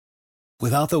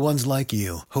Without the ones like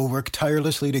you, who work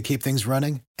tirelessly to keep things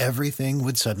running, everything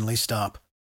would suddenly stop.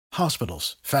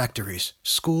 Hospitals, factories,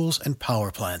 schools, and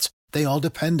power plants, they all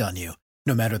depend on you.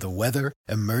 No matter the weather,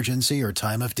 emergency, or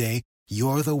time of day,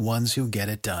 you're the ones who get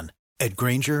it done. At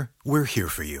Grainger, we're here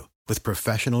for you with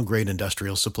professional-grade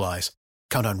industrial supplies.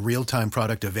 Count on real-time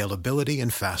product availability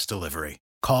and fast delivery.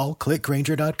 Call, click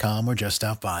Grainger.com, or just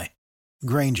stop by.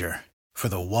 Grainger, for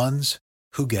the ones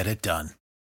who get it done.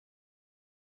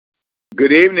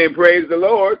 Good evening, praise the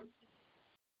Lord.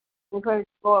 Praise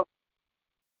the Lord.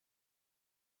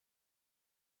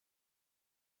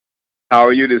 How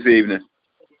are you this evening?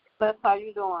 Bless, how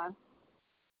you doing?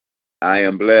 I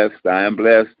am blessed. I am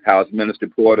blessed. How's Minister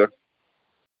Porter?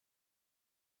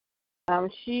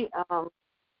 She's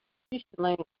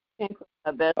laying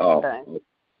her best today.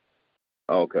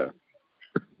 Okay.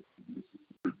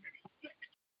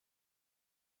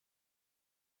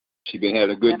 She been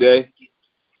having a good day?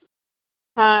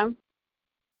 Time?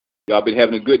 Y'all been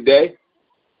having a good day?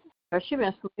 She been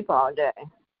asleep all day.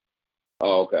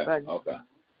 Oh, okay. But, okay.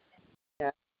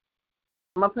 Yeah.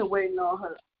 I'm up here waiting on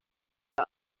her to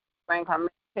bring her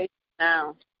medication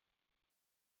down.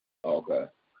 Okay.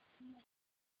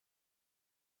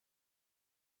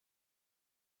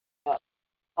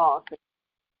 Oh, to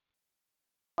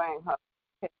bring her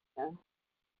medication.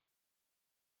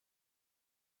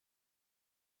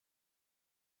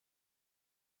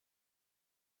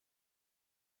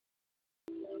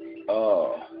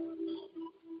 Oh.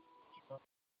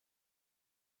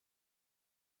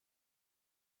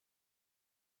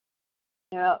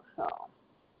 Yeah, so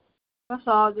that's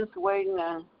all, just waiting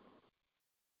and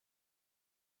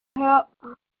help.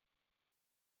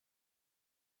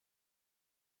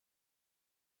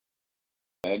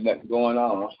 Ain't nothing going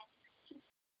on.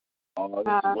 All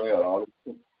this well.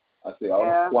 I say all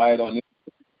yeah. quiet on this.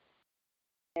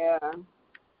 Yeah.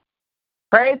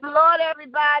 Praise the Lord,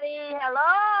 everybody.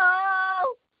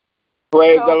 Hello.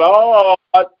 Praise the Lord.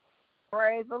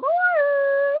 Praise the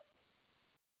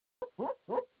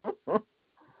Lord.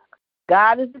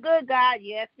 God is a good God.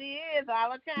 Yes, He is.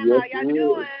 All the time. Yes, How y'all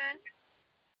doing?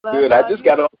 Good. I just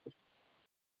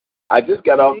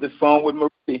got off the phone with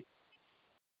Marie.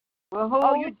 Well, who?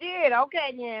 Oh, you did?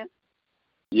 Okay, then.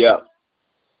 Yeah.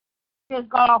 Just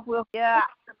got off with. Yeah.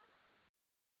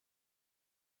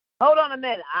 Hold on a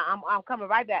minute. I'm coming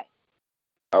right back.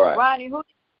 All right. Ronnie, who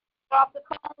got off the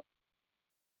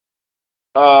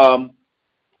call?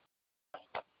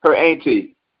 Her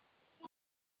auntie.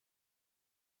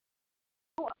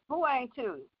 Who ain't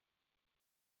you?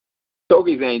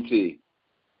 Toki's auntie.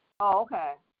 Oh,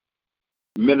 okay.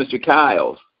 Minister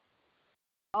Kyles.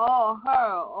 Oh,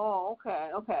 her. Oh, okay,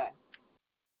 okay.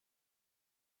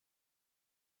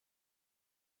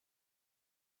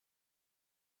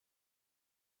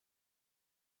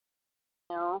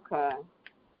 Okay.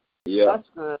 Yeah. That's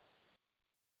good.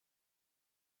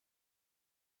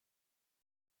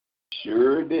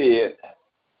 Sure did.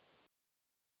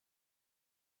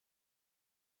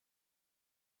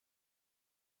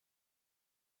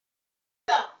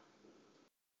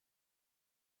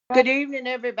 Good evening,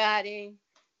 everybody.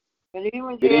 Good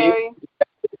evening, Jerry.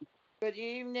 Good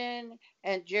evening,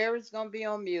 and Jerry's going to be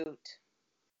on mute.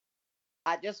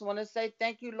 I just want to say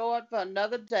thank you, Lord, for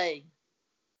another day.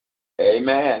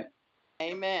 Amen.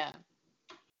 Amen.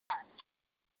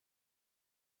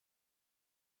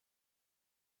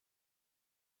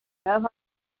 Yeah.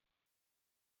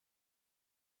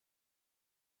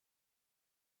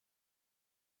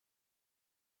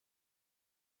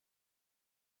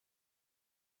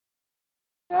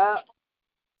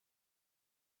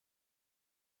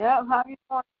 Yeah, how you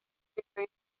doing, Jerry?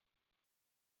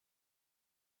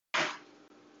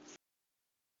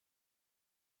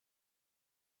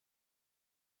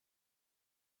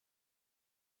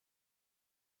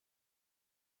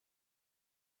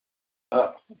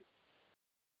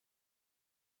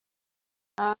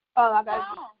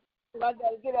 I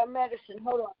gotta get her medicine.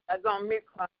 Hold on. I got mix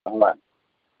her. All right.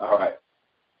 All right.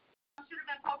 I should have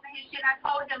been posting his shit. I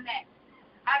told him that.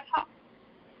 I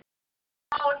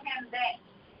told him that.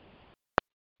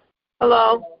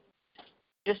 Hello.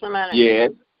 Just a minute.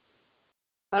 Yes.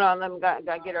 Hold on. Let me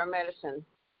gotta get her medicine.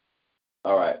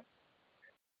 All right.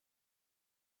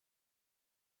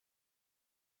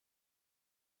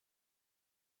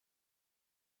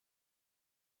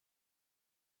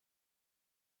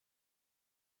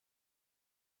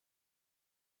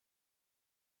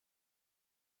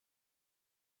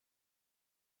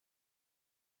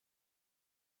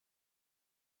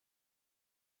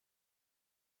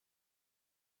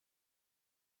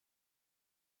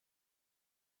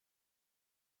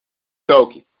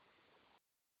 Toki.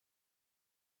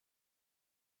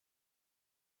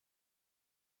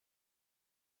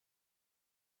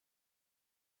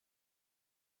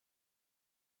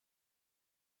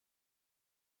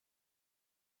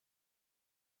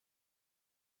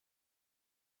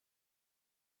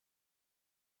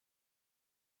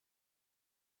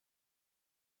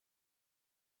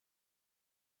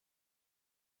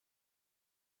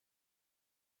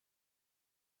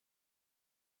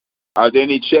 Are there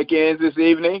any check-ins this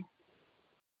evening?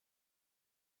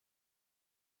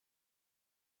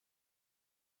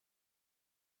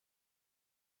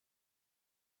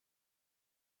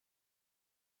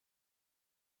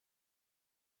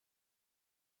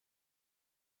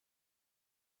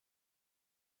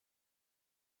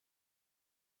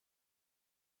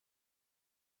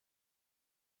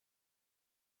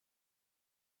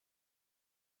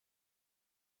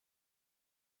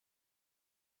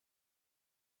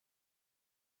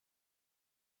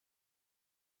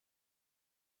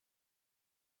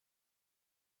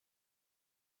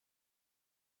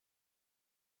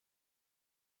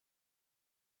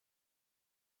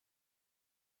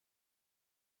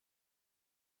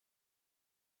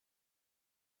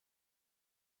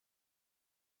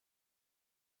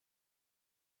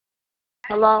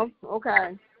 Hello?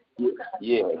 Okay.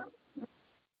 Yeah.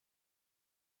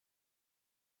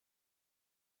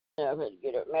 Yeah, I better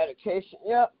get her medication.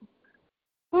 Yep.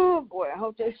 Oh, boy, I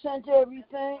hope they sent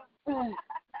everything.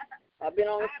 I've been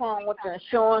on the phone with the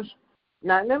insurance.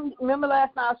 Now, remember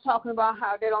last night I was talking about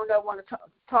how they don't ever want to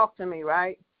talk to me,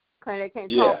 right? Claim they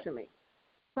can't talk to me.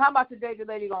 So how about today the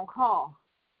lady going to call?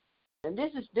 And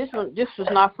this was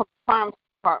not from the pharmacy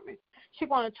department. She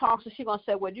going to talk, so she going to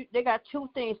say, well, they got two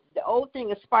things. The old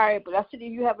thing expired, but I said,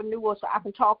 if you have a new one, so I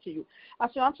can talk to you. I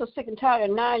said, I'm so sick and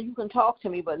tired. Now you can talk to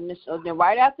me. But then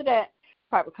right after that,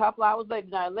 probably a couple hours later,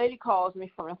 now a lady calls me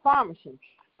from the pharmacy.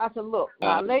 I said, look,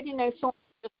 now a lady named Sonia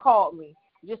just called me,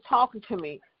 just talking to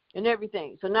me and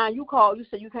everything. So now you call, you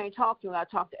said you can't talk to me, and I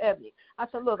talked to Ebony. I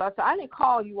said, look, I didn't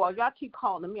call you all. Y'all keep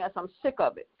calling me. I said, I'm sick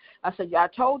of it. I said, I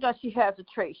told her she has a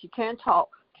trait. She can't talk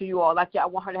to you all like y'all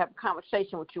want her to have a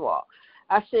conversation with you all.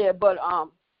 I said, but y'all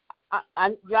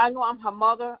know I'm her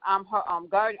mother. I'm her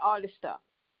guardian, all this stuff.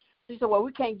 She said, well,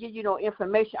 we can't give you no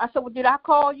information. I said, well, did I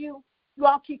call you? You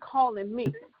all keep calling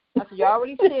me. I said, you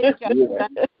already said that y'all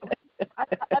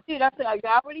I did. I said, you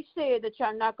already said that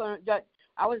y'all not going to,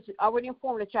 I was already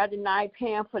informed that y'all denied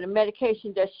paying for the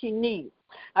medication that she needs.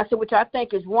 I said, which I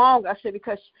think is wrong. I said,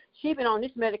 because she's been on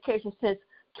this medication since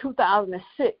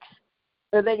 2006.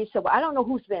 The lady said, well, I don't know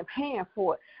who's been paying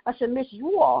for it. I said, Miss,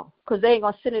 you all, because they ain't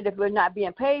going to send it if we're not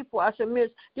being paid for. I said, Miss,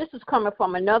 this is coming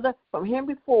from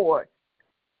Henry Ford.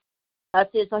 I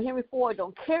said, so Henry Ford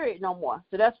don't carry it no more.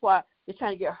 So that's why they're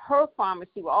trying to get her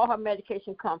pharmacy where all her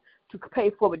medication come to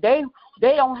pay for. But they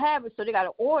don't have it, so they got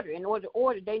to order. In order to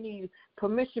order, they need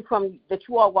permission from that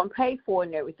you all want to pay for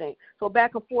and everything. So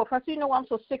back and forth. I said, you know, I'm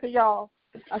so sick of y'all.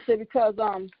 I said, because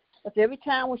I said, every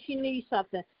time when she needs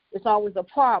something, it's always a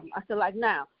problem. I said, like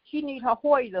now, she needs her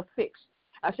Hoyer fixed.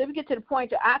 I said, if we get to the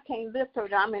point that I can't lift her,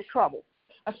 then I'm in trouble.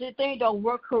 I said, things don't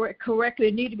work correctly.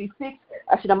 It need to be fixed.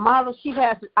 I said, the model she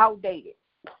has is outdated.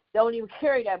 They don't even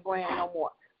carry that brand no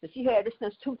more. So she had this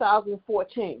since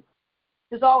 2014.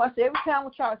 It's all, I said, every time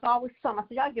we try, it's always something. I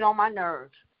said, y'all get on my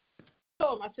nerves.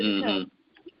 So I said, because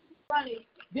funny,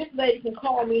 this lady can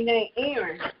call me named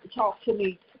Aaron to talk to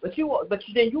me, but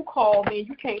then you call me and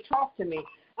you can't talk to me.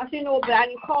 I said, no, but I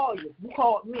didn't call you. You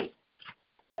called me.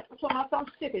 So I'm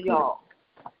sick of y'all.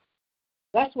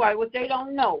 That's why what they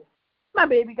don't know. My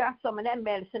baby got some of that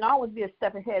medicine. I always be a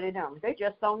step ahead of them. They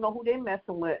just don't know who they're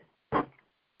messing with.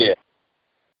 Yeah.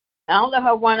 I don't let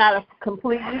her run out of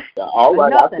completely. All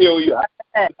right, I feel you.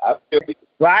 I feel you.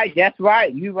 Right, that's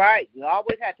right. You're right. You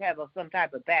always have to have some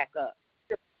type of backup.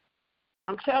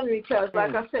 I'm telling you, because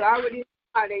like I said, I already know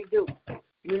how they do.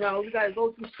 You know, you got to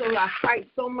go through I fight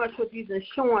so much with these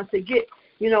insurance to get,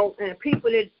 you know, and people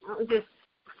that just,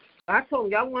 I told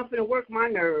them, y'all want to work my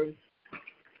nerves.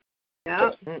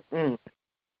 Yeah.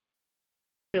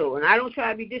 And I don't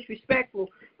try to be disrespectful,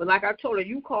 but like I told her,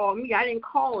 you called me, I didn't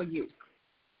call you.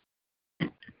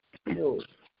 You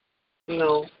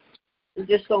know, it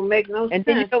just don't make no sense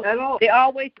at all. They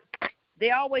always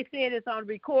say it's on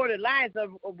recorded lines. A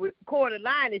recorded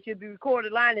line, it should be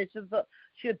recorded line. It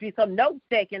should be some notes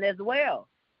taken as well.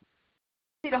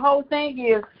 See, the whole thing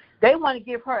is they want to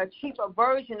give her a cheaper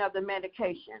version of the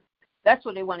medication. That's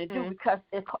what they want to do because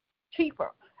it's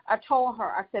cheaper. I told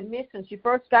her, I said, Miss, when she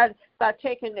first started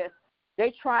taking this,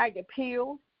 they tried the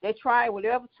pill, they tried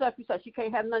whatever stuff you said. She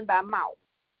can't have nothing by mouth.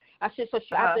 I said, so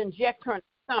she have to inject her in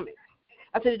the stomach.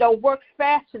 I said, it don't work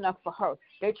fast enough for her.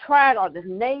 They tried all this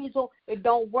nasal, it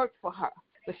don't work for her.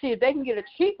 But see, if they can get a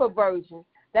cheaper version,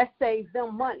 that saves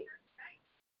them money.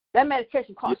 That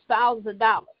medication costs thousands of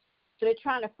dollars. So they're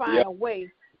trying to find a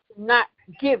way to not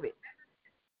give it.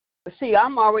 But see,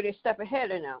 I'm already a step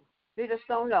ahead of them. They just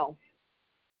don't know.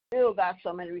 Still got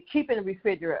some in the keep in the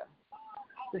refrigerator.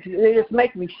 They just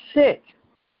make me sick.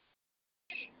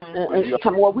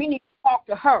 And well, we need to talk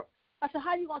to her. I said,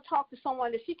 how are you going to talk to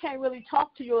someone that she can't really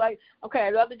talk to you? Like, okay,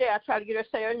 the other day I tried to get her to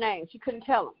say her name. She couldn't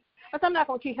tell him. I said, I'm not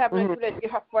going to keep having her do that to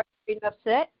get her frustrated and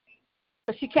upset.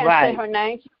 But she can't say her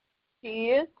name. She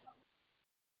is.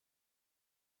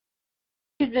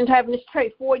 She's been having this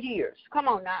trait 4 years. Come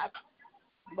on now.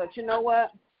 But you know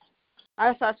what?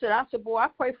 I said, boy, I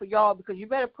pray for y'all because you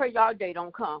better pray y'all day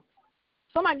don't come.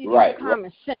 Somebody needs to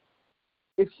common sense,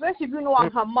 especially if you know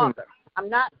I'm her mother. I'm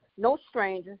not no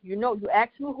stranger. You know, you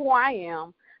ask me who I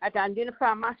am. I have to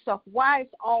identify myself. Why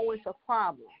it's always a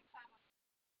problem?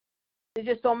 It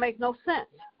just don't make no sense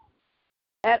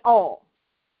at all.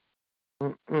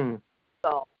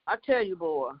 So I tell you,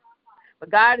 boy,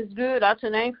 but God is good. I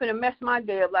said, I ain't finna mess my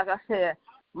day up. Like I said,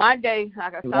 my day,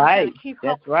 like I said, I'm gonna keep her.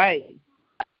 That's right.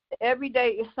 Every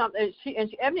day is something.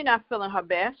 Every not feeling her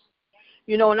best,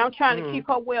 you know, and I'm trying to keep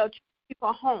her well, keep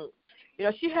her home. You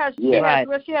know, she has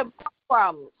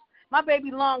problems. My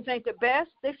baby lungs ain't the best.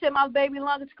 They said my baby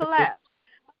lungs collapsed.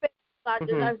 My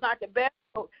baby lungs not the best.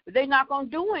 So they're not gonna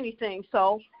do anything.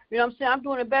 So you know what I'm saying? I'm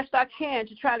doing the best I can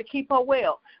to try to keep her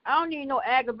well. I don't need no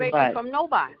aggravation from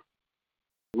nobody.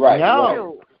 Right.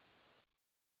 No.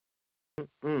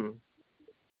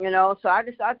 You know, so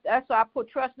that's why I put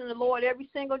trust in the Lord every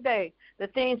single day. The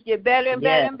things get better and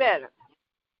better and better.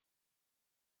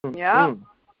 Yeah.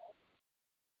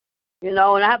 You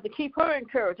know, and I have to keep her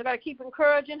encouraged. I got to keep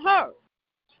encouraging her.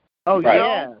 Oh,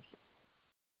 yeah. You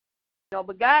know,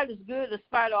 but God is good in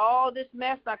spite of all this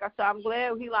mess. Like I said, I'm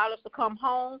glad He allowed us to come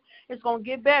home. It's going to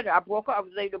get better. I was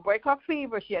able to break her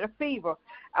fever. She had a fever.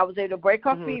 I was able to break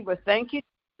her fever. Thank you,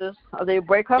 Jesus. I was able to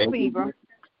break her fever.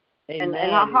 Amen.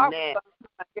 And her heart was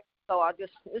so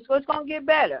it's going to get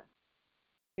better.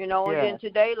 You know, and then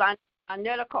today,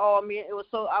 Lynetta called me. I was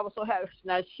so happy.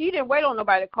 Now, she didn't wait on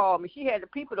nobody to call me. She had the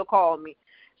people to call me.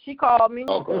 She called me.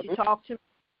 She talked to me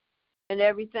and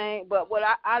everything. But what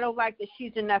I don't like that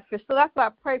she's in that facility. That's why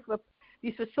I pray for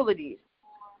these facilities.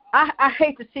 I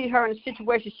hate to see her in a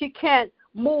situation. She can't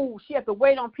move. She has to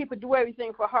wait on people to do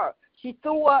everything for her. She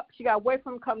threw up. She got to wait for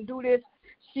them to come do this.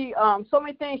 She so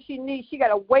many things she needs. She got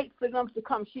to wait for them to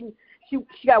come. She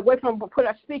got to wait for them to put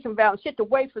her speaking valve. She had to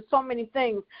wait for so many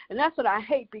things, and that's what I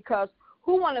hate because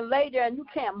who want to lay there and you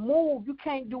can't move, you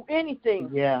can't do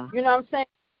anything. Yeah. You know what I'm saying?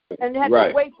 And they have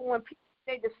to wait for when people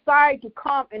they decide to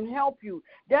come and help you.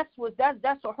 That's what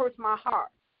hurts my heart.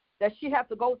 That she have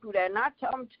to go through that, and I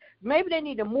tell them maybe they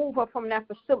need to move her from that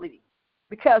facility.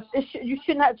 Because she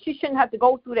shouldn't have to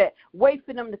go through that. Wait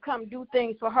for them to come do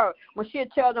things for her. When she'll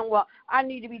tell them, well, I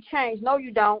need to be changed. No,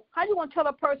 you don't. How you want to tell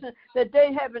a person that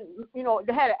they haven't, you know,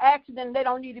 they had an accident and they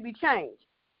don't need to be changed?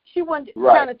 She wasn't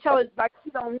trying to tell it like she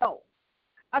don't know.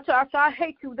 I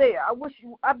hate you there.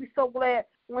 I'd be so glad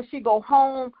when she go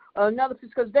home another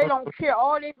because they don't care.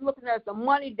 All they looking at is the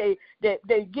money they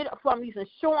get from these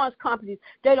insurance companies.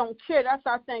 They don't care. That's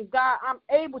why I thank God I'm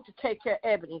able to take care of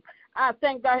Ebony. I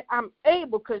thank God I'm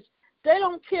able because they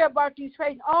don't care about these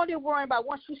patients. All they're worrying about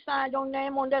once you sign your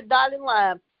name on that dotted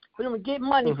line for them to get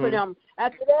money for them.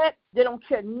 After that, they don't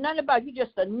care nothing about you.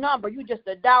 Just a number. You just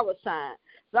a dollar sign.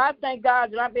 So I thank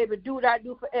God that I'm able to do what I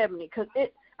do for Ebony because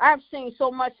I've seen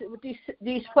so much with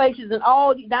these places and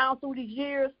all down through these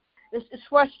years. It's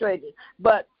frustrating.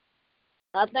 But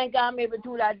I thank God I'm able to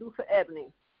do what I do for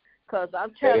Ebony. Because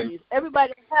I'm telling you,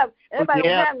 everybody have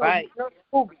Nurse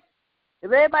Ruby.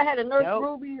 If everybody had a Nurse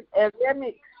Ruby,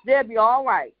 Ebony, they'd be all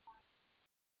right.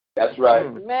 That's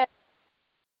right. Man,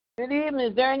 good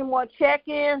evening. Is there any more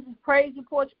check-ins, praise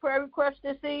reports, prayer requests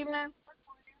this evening?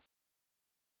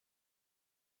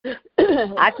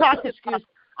 I talked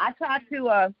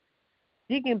to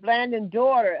Deacon Blandon's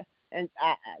daughter, and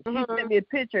she sent me a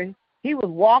picture. He was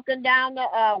walking down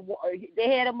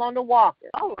they had him on the walker.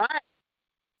 All right.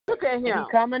 Look at him.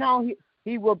 He's coming home.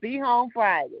 He will be home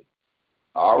Friday.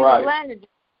 All right.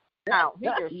 Out.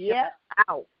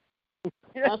 Out.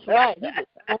 That's right.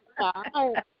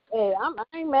 I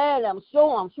ain't mad at him.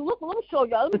 Show him. So look, let me show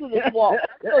y'all. Let me do this walk.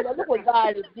 Look what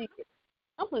God is doing.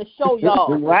 I'm going to show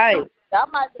y'all. Right. I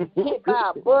might be hit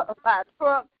by a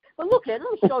truck, but look at it.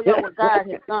 Let me show y'all what God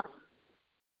has done.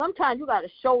 Sometimes you got to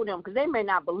show them because they may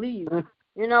not believe.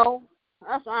 You know,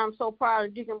 that's why I'm so proud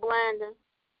of Deacon Blandon.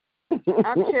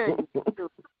 I tell you, you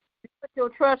put your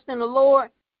trust in the Lord.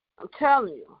 I'm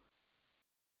telling you.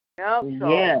 Yep.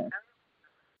 So,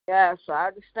 yeah. So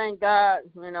I just thank God,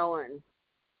 you know, and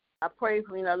I pray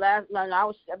for I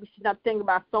was thinking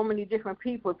about so many different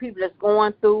people that's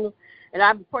going through, and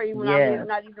I pray when I'm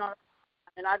not even on.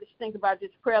 And I just think about this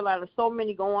prayer line. There's so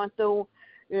many going through,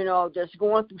 you know, just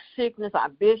going through sickness. Our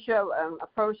bishop, our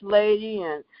first lady,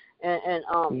 and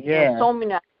so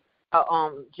many.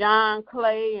 John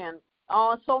Clay and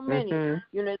So many,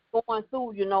 going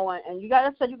through, and you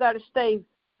got to stay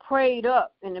prayed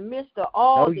up in the midst of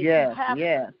all that you have.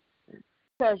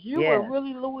 Because you will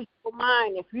really lose your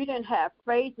mind if you didn't have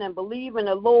faith and believe in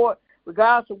the Lord,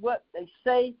 regardless of what they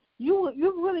say.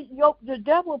 The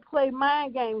devil will play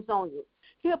mind games on you.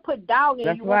 He'll put doubt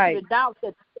in you. Want you to doubt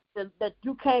that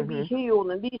you can't be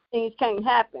healed and these things can't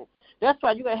happen. That's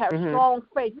why you got to have strong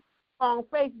faith. Strong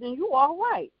faith, then you all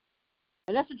right.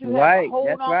 And that's what you have to hold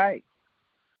on. That's right.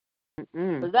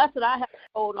 Because that's what I have to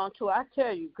hold on to. I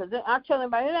tell you, because I tell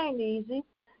everybody it ain't easy.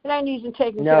 It ain't easy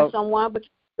taking care of someone, but you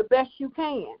do the best you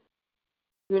can.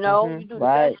 You do the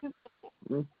best you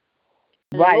can.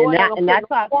 And I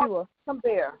talked to a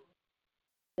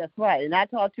That's right. And I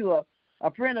talked to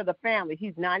a friend of the family.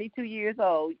 He's 92 years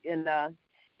old, and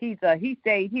he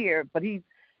stayed here, but he's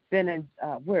been in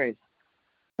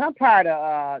some part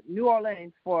of New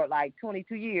Orleans for like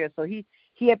 22 years. So he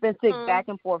had been sick back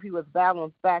and forth. He was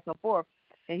battling back and forth,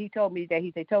 and he told me that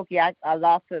he said, "Toki, I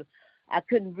lost it. I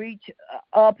couldn't reach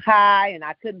up high, and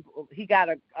I couldn't." He got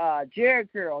a Jerry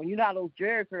curl. You know how those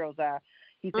Jerry curls are.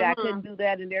 He said I couldn't do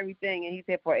that and everything, and he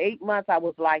said for 8 months I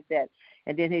was like that.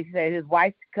 And then he said his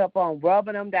wife kept on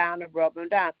rubbing him down. And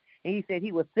he said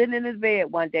he was sitting in his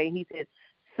bed one day, and he said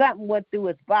something went through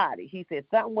his body. He said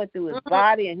something went through his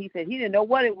body, and he said he didn't know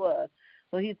what it was.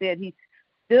 So he said he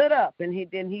stood up, and he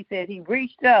said he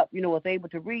reached up, was able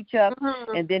to reach up.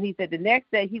 And then he said the next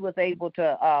day he was able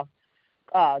to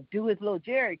do his little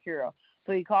Jerry curl.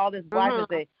 So he called his wife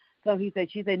and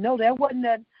said, she said, no, that wasn't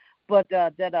nothing but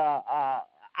that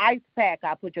ice pack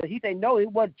I put you. He said, no, it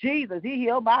was Jesus. He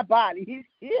healed my body.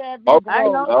 He had me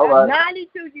right.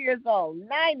 92 years old.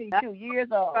 92 years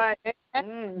old. Right.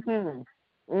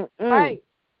 Right.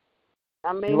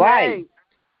 I mean, right. Hey,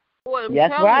 boy,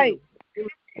 that's right. You.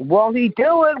 Won't he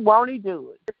do it? Won't he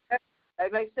do it?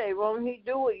 Like I say, won't he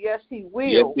do it? Yes, he will.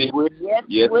 Yes, he will. Yes,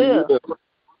 he will.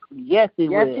 Yes, he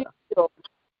will. He will.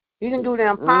 He can do the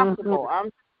impossible. I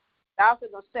was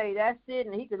going to say, that's it,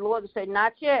 and the Lord will say,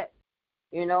 not yet.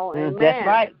 Amen. That's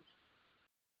right.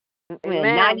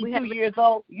 Amen. 92 years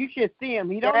old. You should see him.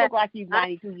 He don't look like he's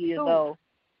 92 years old.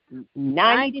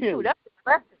 92. That's a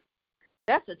blessing.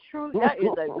 That is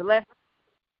a blessing.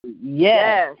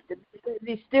 Yes.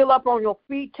 He's still up on your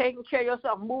feet, taking care of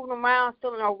yourself, moving around,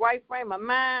 still in a right frame of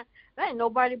mind. That ain't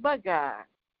nobody but God.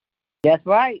 That's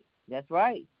right. That's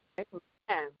right.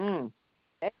 Amen.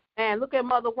 And look at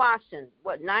Mother Watson.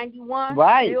 91?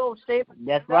 Right. Still stable.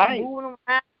 That's right. Moving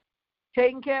around,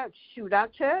 taking care of. Shoot, I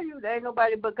tell you, there ain't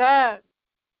nobody but God.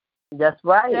 That's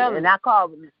right. And I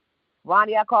called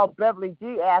Beverly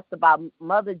G, asked about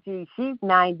Mother G. She's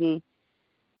 90.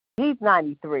 She's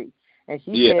 93. And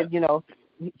she said,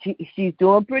 she's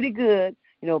doing pretty good.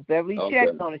 Beverly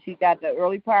checks on her. She got the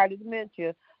early part of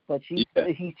dementia, but she's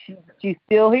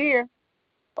still here.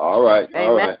 All right. Amen.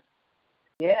 All right.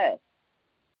 Yes.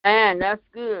 And that's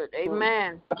good.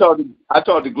 Amen. I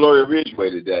talked to Gloria Ridgeway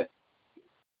today.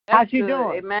 How's she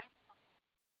doing? Amen.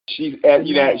 She's at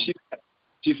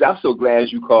she said, I'm so glad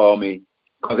you called me.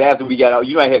 Because after we got out,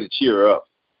 I had to cheer her up.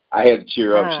 I had to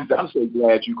cheer her up. She said, I'm so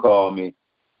glad you called me.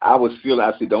 I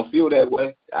said, don't feel that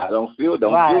way. I don't feel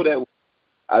that way.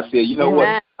 I said, you know what?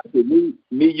 I said, me,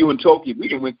 you, and Toki,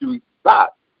 we went through a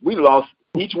lot. We lost,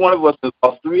 each one of us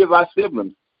lost 3 of our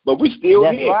siblings, but we still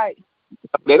That's here. Right.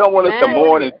 They don't want us to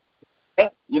mourn,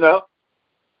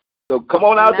 So come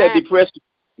on out that depression.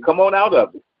 Come on out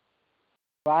of it.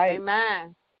 Right.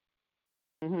 Amen.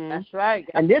 That's right.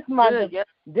 And this month a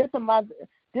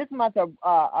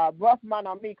rough month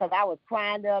on me because I was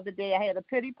crying the other day. I had a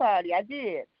pity party. I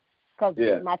did because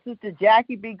my sister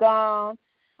Jackie be gone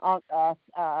on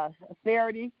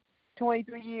 30,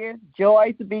 23 years.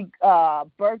 Joy's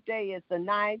birthday is the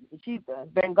 9th. She's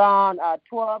been gone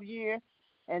 12 years.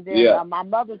 And then my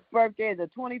mother's birthday is the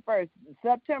 21st.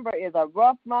 September is a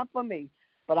rough month for me,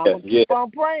 but I'm gonna keep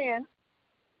on praying.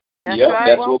 That's right.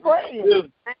 That's what we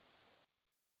do.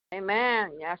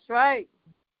 Amen. That's right.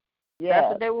 Yeah. That's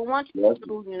what they will want you to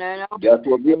do, That's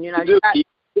what we do. Keep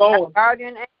going.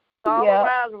 Guardian angels all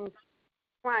around them.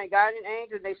 Right, guardian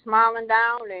angels, they smiling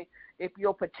down. If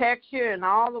you'll protect you and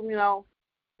all of them,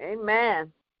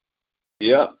 Amen.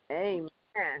 Yeah. Amen.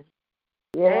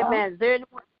 Yeah. Amen. Is there any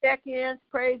more check-ins,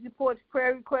 praise reports,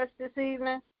 prayer requests this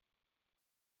evening?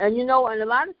 And and a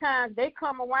lot of times they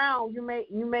come around. You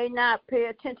may not pay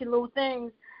attention to little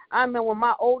things. I remember when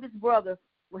my oldest brother,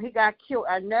 when he got killed,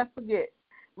 I never forget.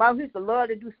 Mom used to love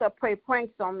to do stuff, play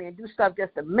pranks on me and do stuff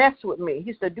just to mess with me. He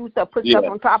used to do stuff, put stuff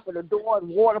on top of the door and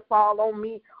water fall on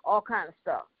me, all kind of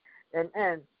stuff. And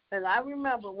I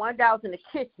remember one day I was in the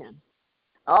kitchen.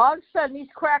 All of a sudden, these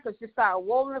crackers just started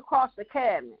rolling across the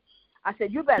cabinet. I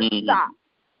said, you better stop.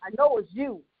 I know it's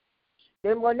you.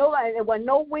 There was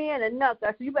no wind and nothing.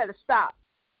 I said, you better stop.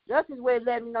 That's his way of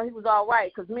letting me know he was all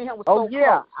right, because me and him was so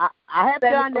close. I have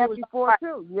done that before,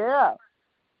 too. Yeah.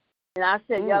 And I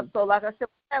said, so like I said,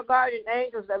 we have guardian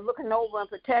angels that are looking over and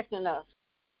protecting us.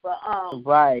 But,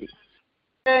 right.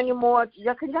 Anymore.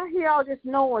 Can y'all hear all this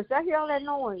noise? Y'all hear all that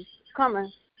noise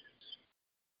coming?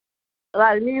 A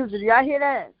lot of music. Y'all hear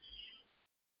that?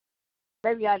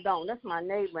 Maybe I don't. That's my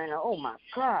neighbor. And oh, my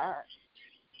God.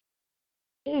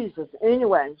 Jesus.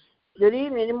 Anyway, good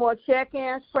evening. Any more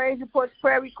check-ins, praise reports,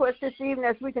 prayer requests this evening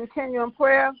as we continue in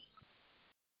prayer?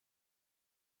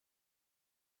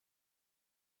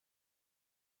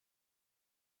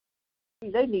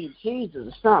 They need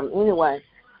Jesus or something. Anyway.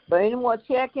 But any more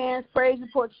check-ins, praise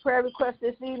reports, prayer requests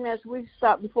this evening as we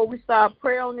start before we start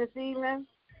prayer on this evening?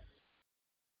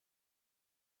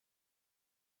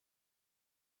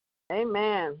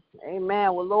 Amen.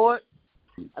 Amen. Well, Lord,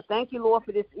 I thank you, Lord,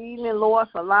 for this evening, Lord,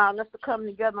 for allowing us to come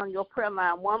together on your prayer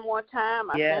line one more time.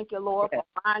 I thank you, Lord, for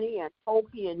Bonnie and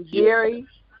Pokey and Jerry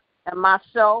and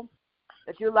myself,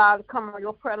 that you allowed to come on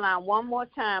your prayer line one more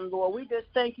time, Lord. We just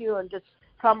thank you and just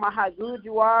talk about how good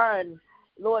you are. And,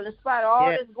 Lord, in spite of all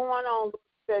that's going on,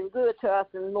 you've been good to us.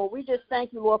 And, Lord, we just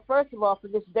thank you, Lord, first of all, for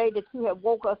this day that you have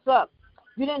woke us up.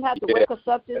 You didn't have to wake us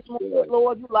up this morning,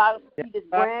 Lord. You allowed us to see this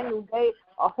brand new day,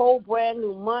 a whole brand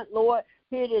new month, Lord.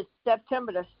 Here it is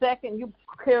September the 2nd. You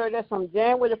carried us from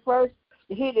January the 1st.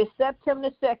 Here it is September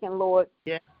the 2nd, Lord.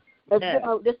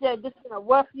 This has been a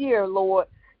rough year, Lord,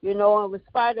 you know, and in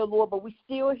spite of, Lord, but we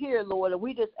still here, Lord, and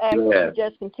we just ask that you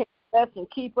just continue to bless and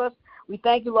keep us. We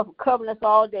thank you, Lord, for covering us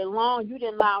all day long. You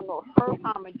didn't allow no hurt,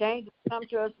 harm, or danger to come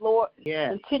to us, Lord.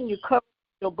 Continue covering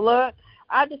your blood.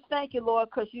 I just thank you, Lord,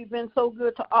 because you've been so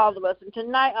good to all of us. And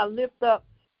tonight I lift up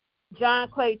John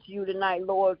Clay to you tonight,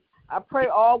 Lord. I pray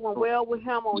all went well with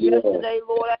him on yesterday,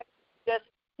 Lord. I just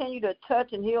continue to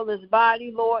touch and heal his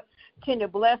body, Lord. Continue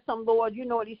to bless him, Lord. You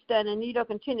know what he's standing in need of.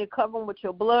 Continue to cover him with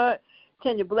your blood.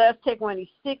 Continue to bless, take away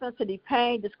any sickness, any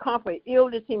pain, discomfort,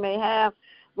 illness he may have.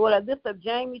 Lord, I lift up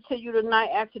Jamie to you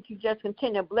tonight. Ask that you just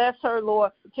continue to bless her,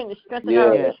 Lord. Continue to strengthen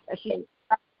her as she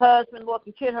husband, Lord,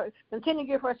 continue to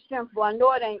give her strength. Lord, I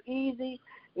know it ain't easy,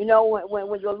 you know,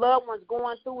 when your loved one's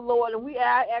going through, Lord, and we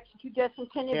ask that you just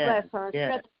continue to bless her and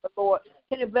strengthen her, Lord.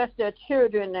 Continue to bless their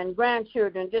children and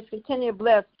grandchildren. Just continue to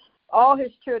bless all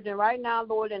his children right now,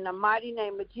 Lord, in the mighty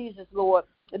name of Jesus, Lord.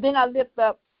 And then I lift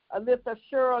up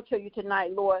Cheryl to you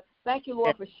tonight, Lord. Thank you,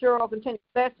 Lord, for Cheryl. Continue to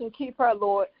bless and keep her,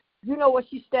 Lord. You know what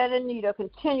she's standing in need of.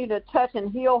 Continue to touch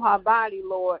and heal her body,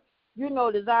 Lord. You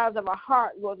know the desires of her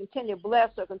heart, Lord. Continue to bless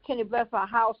her. Continue to bless her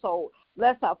household.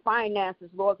 Bless her finances,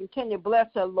 Lord. Continue to bless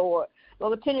her, Lord.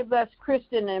 Lord, continue to bless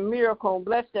Kristen and Miracle and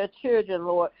bless their children,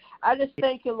 Lord. I just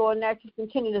thank you, Lord, and that you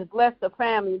continue to bless the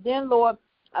family. Then, Lord,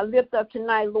 I lift up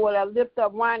tonight, Lord. I lift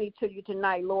up Ronnie to you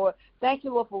tonight, Lord. Thank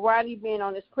you, Lord, for Ronnie being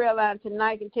on this prayer line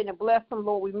tonight. Continue to bless him,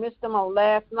 Lord. We missed him on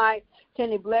last night.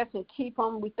 Continue to bless and keep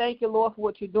him. We thank you, Lord, for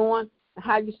what you're doing and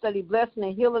how you study blessing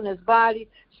and healing his body.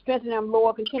 Strengthen him,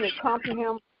 Lord. Continue to comfort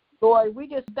him, Lord. We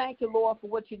just thank you, Lord, for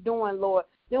what you're doing, Lord.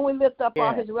 Then we lift up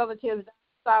all his relatives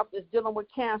south that's dealing with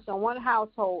cancer in one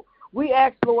household. We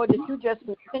ask, Lord, that you just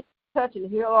continue to touch and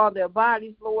heal all their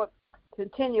bodies, Lord.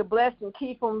 Continue to bless and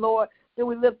keep them, Lord. Then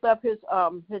we lift up his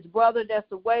brother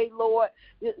that's away, Lord.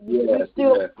 We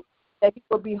still that he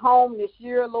will be home this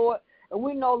year, Lord. And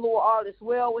we know, Lord, all is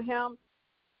well with him.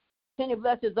 Continue to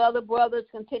bless his other brothers.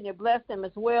 Continue to bless them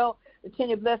as well.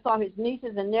 Continue to bless all his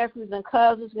nieces and nephews and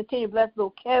cousins. Continue to bless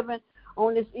little Kevin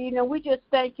on this evening. We just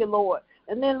thank you, Lord.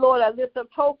 And then, Lord, I lift up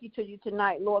Toki to you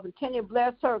tonight, Lord. Continue to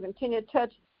bless her. Continue to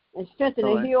touch and strengthen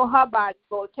and heal her body,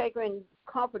 Lord. Take her and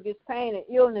comfort this pain and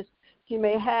illness she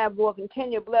may have, Lord.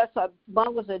 Continue to bless her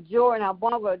bungles of joy and her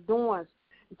bungle of adorns.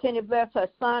 Continue to bless her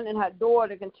son and her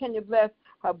daughter. Continue to bless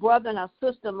her brother and her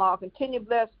sister-in-law. Continue to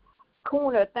bless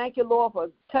Kuna. Thank you, Lord, for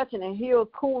touching and healing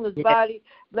Kuna's body.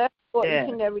 Bless her, Lord,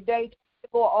 each and every day.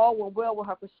 Lord, all went well with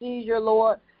her procedure,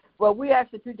 Lord. Well, we ask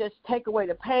that you just take away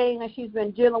the pain that she's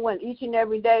been dealing with each and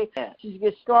every day. She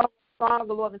gets stronger and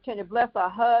stronger, Lord. Continue to bless her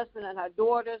husband and her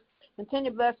daughters. Continue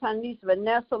to bless her niece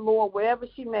Vanessa, Lord, wherever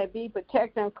she may be.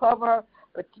 Protect her and cover her,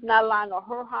 but not allow no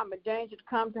hurt, harm, or danger to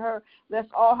come to her. Bless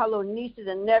all her little nieces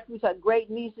and nephews, her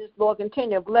great nieces, Lord.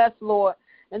 Continue to bless, Lord.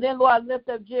 And then, Lord, I lift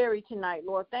up Jerry tonight,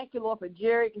 Lord. Thank you, Lord, for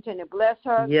Jerry. Continue to bless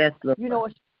her. Yes, Lord. You know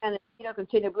what she's trying to do.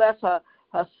 Continue to bless her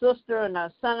sister and her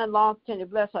son-in-law. Continue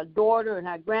to bless her daughter and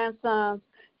her grandsons.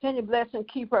 Continue to bless and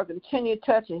keep her. Continue to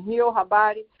touch and heal her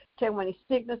body. Take away any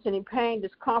sickness, any pain,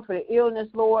 discomfort, or illness,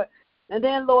 Lord. And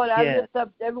then, Lord, I lift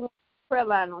up everyone prayer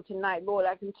line on tonight, Lord.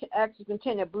 I can ask you to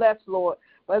continue to bless, Lord.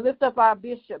 But lift up our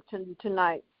bishop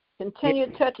tonight. Continue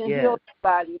to touch and heal his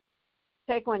body.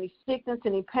 Take on any sickness,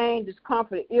 any pain,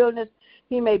 discomfort, illness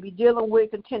he may be dealing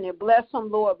with. Continue to bless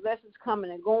him, Lord. Bless his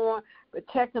coming and going.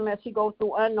 Protect him as he goes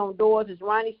through unknown doors. As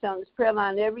Ronnie said on his prayer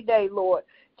line every day, Lord.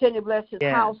 Continue to bless his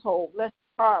household. Bless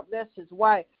his heart. Bless his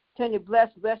wife. Continue to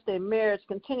bless their marriage.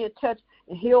 Continue to touch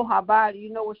and heal her body.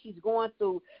 You know what she's going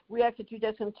through. We ask that you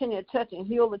just continue to touch and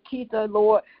heal Lakeitha,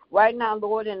 Lord. Right now,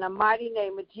 Lord, in the mighty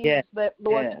name of Jesus,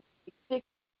 Lord,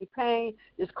 sickness, pain,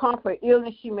 discomfort,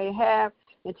 illness she may have.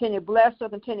 Continue to bless her.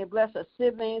 Continue to bless her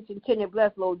siblings. Continue to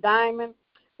bless little Diamond.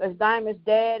 Bless Diamond's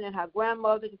dad and her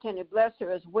grandmother. Continue to bless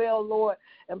her as well, Lord.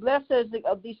 And bless her as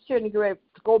these children get ready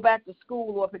to go back to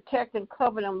school, Lord. Protect and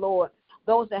cover them, Lord.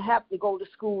 Those that have to go to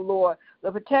school, Lord.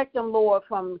 Lord, protect them, Lord,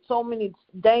 from so many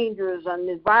dangers and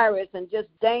this virus and just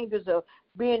dangers of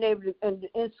being able to,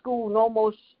 in school, no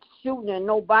more shooting and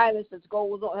no violence that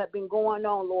have been going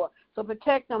on, Lord. So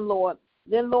protect them, Lord.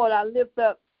 Then, Lord, I lift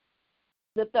up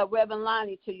Reverend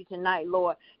Lonnie to you tonight,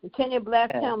 Lord. Continue to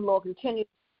bless him, Lord. Continue to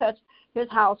touch his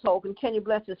household. Continue to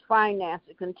bless his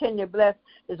finances. Continue to bless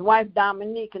his wife,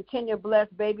 Dominique. Continue to bless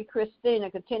baby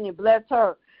Christina. Continue to bless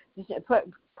her.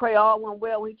 Pray all went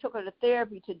well when he took her to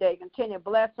therapy today. Continue to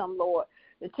bless him, Lord.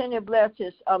 Continue to bless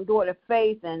his daughter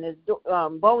Faith and his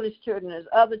bonus children, his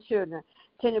other children.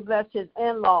 Continue to bless his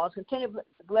in-laws. Continue to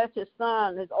bless his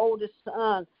son, his oldest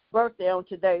son, birthday on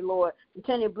today, Lord.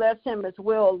 Continue to bless him as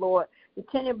well, Lord.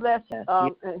 Continue to bless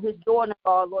his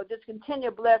daughter-in-law, Lord. Just continue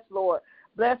to bless, Lord.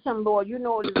 Bless him, Lord. You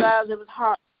know the desires of his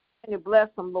heart. Continue to bless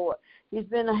him, Lord. He's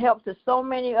been a help to so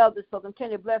many others, so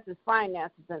continue to bless his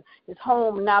finances and his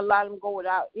home and not let him go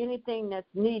without anything that's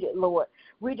needed, Lord.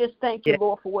 We just thank you,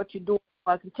 Lord, for what you're doing.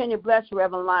 Continue to bless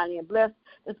Reverend Lonnie and bless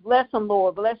him,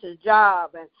 Lord. Bless his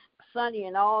job and Sonny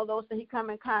and all those that he come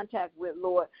in contact with,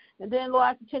 Lord. And then, Lord,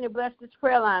 I continue to bless this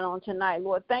prayer line on tonight,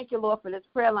 Lord. Thank you, Lord, for this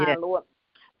prayer line, Lord.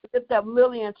 Lift up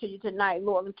Lillian to you tonight,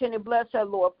 Lord. Continue to bless her,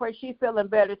 Lord. Pray she's feeling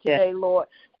better today, Lord.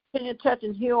 Continue to touch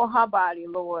and heal her body,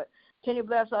 Lord. Continue to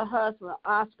bless her husband,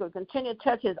 Oscar. Continue to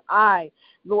touch his eye,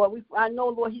 Lord. I know,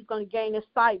 Lord, he's going to gain his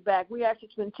sight back. We ask you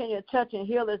to continue to touch and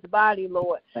heal his body,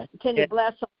 Lord. Continue to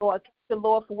bless him, Lord. Thank you,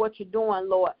 Lord, for what you're doing,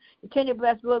 Lord. Continue to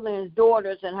bless Lillian's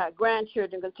daughters and her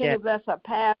grandchildren. Continue to bless her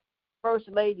pastor, First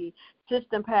Lady,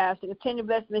 Assistant Pastor. Continue to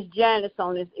bless Miss Janice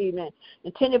on this evening.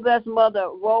 Continue to bless Mother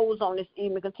Rose on this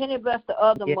evening. Continue to bless the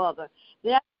other mother.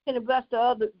 Then continue to bless the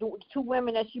other two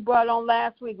women that she brought on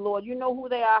last week, Lord. You know who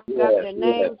they are. I forgot their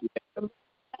names.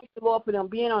 Thank you, Lord, for them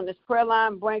being on this prayer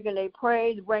line, bringing their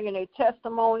praise, bringing their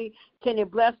testimony. Continue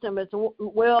to bless them as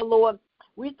well, Lord.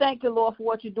 We thank you, Lord, for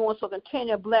what you're doing. So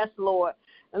continue to bless, Lord.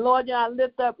 And, Lord, I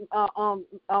lift up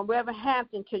Reverend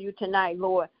Hampton to you tonight,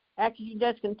 Lord. After you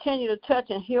just continue to touch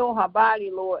and heal her body,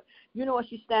 Lord. You know what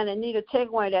she's standing in need of. Take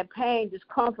away that pain,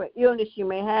 discomfort, illness she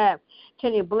may have.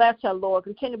 Continue to bless her, Lord.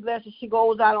 Continue to bless her. She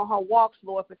goes out on her walks,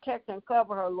 Lord. Protect and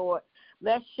cover her, Lord.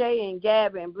 Bless Shay and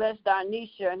Gabby and bless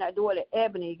Darnisha and her daughter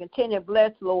Ebony. Continue to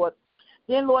bless, Lord.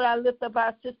 Then, Lord, I lift up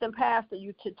our assistant pastor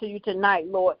to you tonight,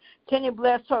 Lord. Continue to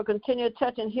bless her. Continue to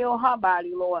touch and heal her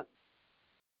body, Lord.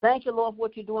 Thank you, Lord, for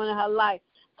what you're doing in her life.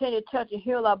 Continue to touch and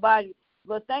heal her body.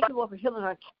 Lord, thank you, Lord, for healing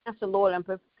her cancer, Lord,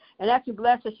 and as you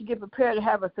bless her, she get prepared to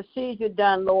have a procedure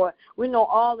done, Lord. We know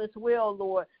all is well,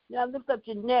 Lord. Now lift up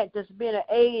Jeanette, just being an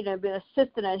aide and being an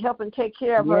assistant and helping take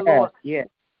care of her, Lord.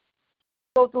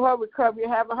 Go through her recovery,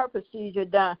 having her procedure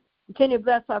done. Continue to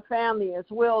bless her family as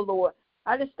well, Lord.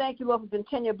 I just thank you, Lord, for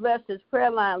continue to bless this prayer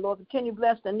line, Lord. Continue to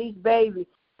bless the niece baby.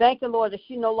 Thank you, Lord, that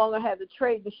she no longer has the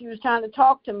trait, but she was trying to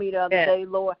talk to me the other day,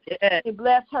 Lord. Continue to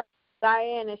bless her,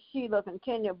 Diane and Sheila.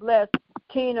 Continue to bless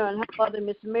Tina and her mother,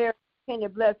 Miss Mary. Continue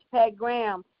to bless Pat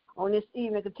Graham on this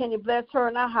evening. Continue to bless her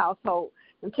and her household.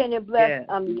 Continue to bless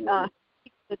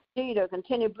Jeter.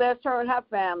 Continue to bless her and her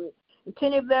family.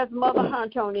 Continue to bless Mother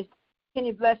Hunter on this.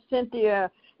 Continue to bless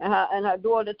Cynthia and her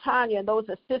daughter Tanya and those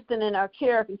assisting in our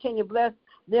care. Continue to bless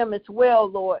them as well,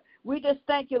 Lord. We just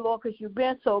thank you, Lord, because you've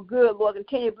been so good, Lord.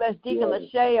 Continue to bless Deacon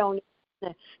Lachey on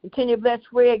this. Continue to bless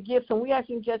Fred Gibson. We ask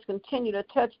you to just continue to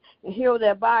touch and heal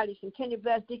their bodies. Continue to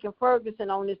bless Deacon Ferguson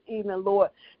on this evening,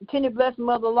 Lord. Continue to bless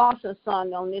Mother Lawson's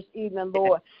son on this evening,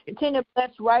 Lord. Continue to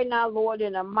bless right now, Lord,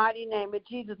 in the mighty name of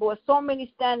Jesus, Lord. So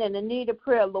many stand in the need of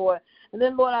prayer, Lord. And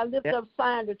then, Lord, I lift up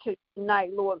Sandra to you tonight,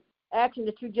 Lord, asking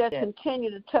that you just continue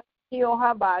to touch and heal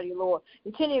her body, Lord.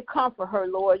 Continue to comfort her,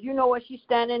 Lord. You know what she's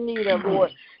standing in need of,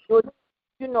 Lord.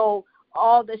 You know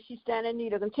all that she stands in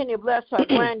need of. Continue to bless her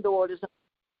granddaughters and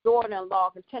daughter-in-law.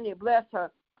 Continue to bless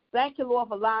her. Thank you, Lord,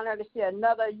 for allowing her to see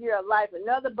another year of life,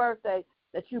 another birthday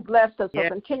that you blessed her. So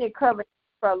continue covering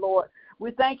her, Lord.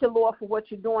 We thank you, Lord, for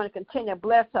what you're doing, and continue to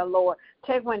bless her, Lord.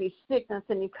 Take away any sickness,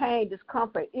 any pain,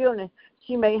 discomfort, illness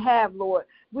she may have, Lord.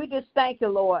 We just thank you,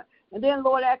 Lord. And then,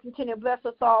 Lord, I continue to bless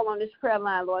us all on this prayer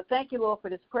line, Lord. Thank you, Lord, for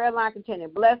this prayer line. Continue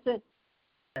to bless it.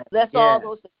 Bless all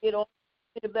those that get on.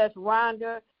 Continue to bless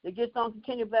Rhonda. That gets on.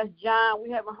 Continue to bless John.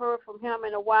 We haven't heard from him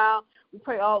in a while. We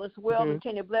pray all is well.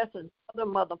 Continue to bless his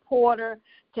Mother Porter.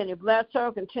 Continue to bless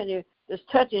her. Continue to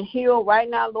touch and heal right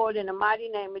now, Lord, in the mighty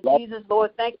name of Jesus.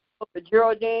 Lord, thank you for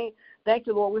Geraldine. Thank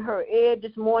you, Lord. We heard Ed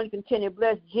this morning. Continue to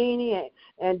bless Jeannie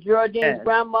and Geraldine's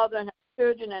grandmother and her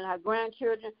children and her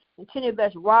grandchildren. Continue to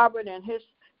bless Robert and his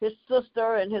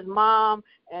sister and his mom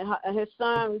and his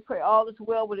son. We pray all is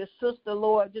well with his sister,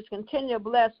 Lord. Just continue to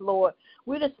bless, Lord.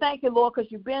 We just thank you, Lord,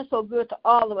 because you've been so good to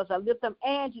all of us. I lift up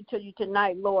Angie to you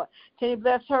tonight, Lord. Continue to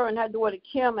bless her and her daughter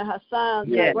Kim and her sons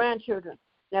and her grandchildren.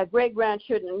 Our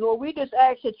great-grandchildren. Lord, we just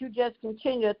ask that you just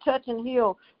continue to touch and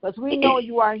heal, because we know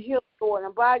you are healed, Lord,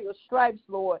 and by your stripes,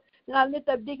 Lord. And I lift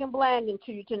up Deacon Blandon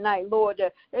to you tonight, Lord.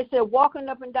 They said walking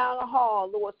up and down the hall,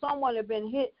 Lord, someone had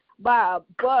been hit by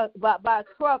a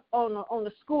truck on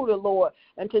the scooter, Lord.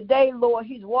 And today, Lord,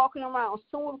 he's walking around.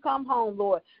 Soon will come home,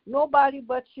 Lord. Nobody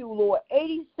but you, Lord.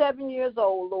 87 years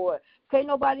old, Lord. Can't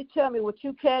nobody tell me what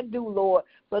you can't do, Lord.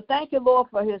 But thank you, Lord,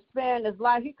 for his sparing his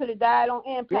life. He could have died on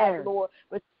impact, Lord,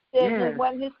 but it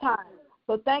wasn't his time.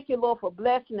 So thank you, Lord, for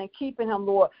blessing and keeping him,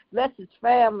 Lord. Bless his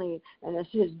family and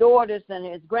his daughters and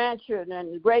his grandchildren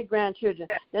and his great-grandchildren.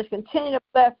 Just continue to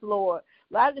bless, Lord.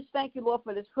 Lord, I just thank you, Lord,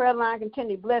 for this prayer line.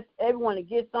 Continue to bless everyone that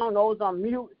gets on, those on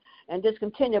mute, and just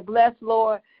continue to bless,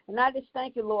 Lord. And I just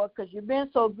thank you, Lord, because you've been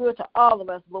so good to all of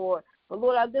us, Lord. But,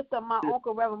 Lord, I lift up my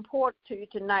Uncle Reverend Porter to you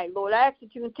tonight, Lord. I ask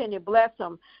that you continue to bless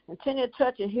him, continue to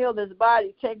touch and heal his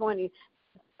body, take away any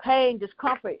pain,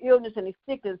 discomfort, illness, and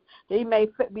sickness that he may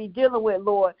be dealing with,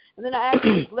 Lord. And then I ask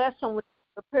you to bless him with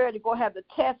prepared to go have the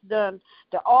test done,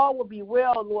 that all will be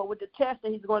well, Lord, with the test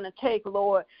that he's going to take,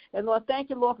 Lord. And, Lord, thank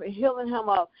you, Lord, for healing him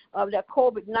of that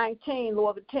COVID-19,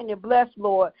 Lord. Continue to bless,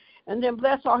 Lord. And then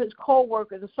bless all his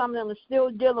co-workers, and some of them are still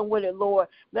dealing with it, Lord.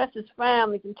 Bless his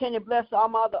family. Continue to bless all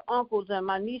my other uncles and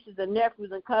my nieces and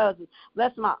nephews and cousins.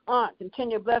 Bless my aunt.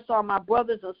 Continue to bless all my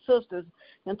brothers and sisters.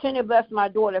 Continue to bless my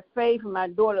daughter Faith and my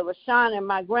daughter LaShawn and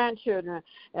my grandchildren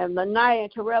and Lanaya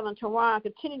and Terrell and Teron.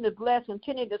 Continue to bless,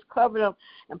 continue to cover them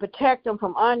and protect them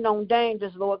from unknown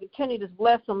dangers, Lord. Continue to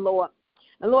bless them, Lord.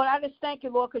 And, Lord, I just thank you,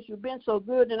 Lord, because you've been so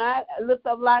good. And I lift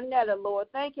up Lynetta, Lord.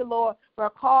 Thank you, Lord, for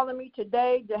calling me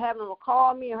today, to having them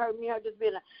call me and her just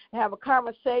being have a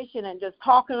conversation and just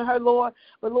talking to her, Lord.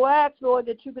 But, Lord, I ask, Lord,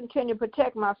 that you continue to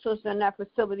protect my sister in that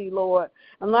facility, Lord.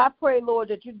 And Lord, I pray, Lord,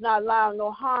 that you do not allow no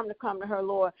harm to come to her,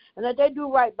 Lord, and that they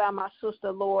do right by my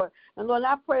sister, Lord. And, Lord,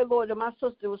 I pray, Lord, that my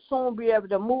sister will soon be able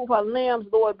to move her limbs,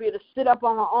 Lord, be able to sit up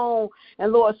on her own,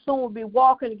 and, Lord, soon will be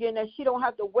walking again, that she don't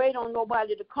have to wait on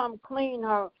nobody to come clean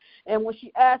her. And when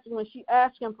she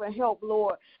asking for help,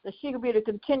 Lord, that she can be able to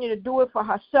continue to do it for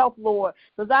herself, Lord.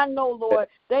 Because I know, Lord,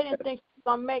 they didn't think she's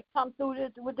going to come through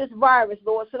this with this virus,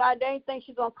 Lord. So they didn't think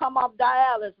she's going to come off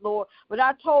dialysis, Lord. But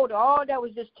I told her all that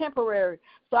was just temporary.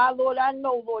 So, Lord, I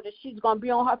know, Lord, that she's going to be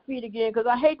on her feet again, because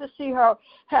I hate to see her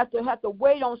have to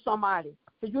wait on somebody.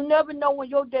 Because you never know when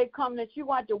your day comes that you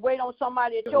want to wait on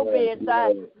somebody at your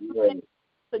bedside.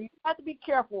 So you have to be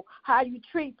careful how you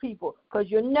treat people,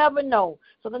 because you never know.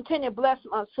 So continue to bless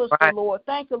my sister, Lord.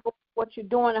 Thank you, Lord, for what you're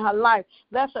doing in her life.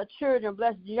 Bless her children.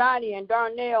 Bless Johnny and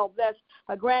Darnell. Bless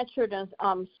her grandchildren,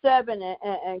 Seven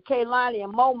and Kaylani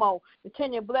and Momo.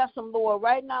 Continue to bless them, Lord,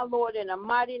 right now, Lord, in the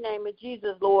mighty name of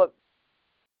Jesus, Lord.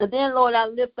 And then, Lord, I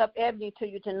lift up Ebony to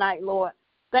you tonight, Lord.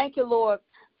 Thank you, Lord,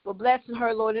 for blessing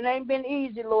her, Lord. It ain't been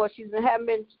easy, Lord. She's been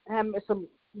having some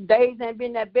days ain't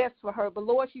been that best for her, but,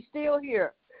 Lord, she's still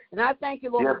here. And I thank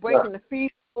you, Lord, for breaking the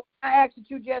feet. I ask that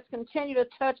you just continue to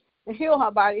touch and heal her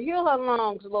body. Heal her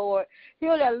lungs, Lord.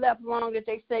 Heal that left lung that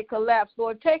they say collapsed,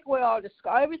 Lord. Take away all the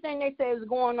scar. Everything they say is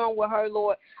going on with her,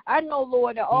 Lord. I know,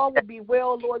 Lord, that all will be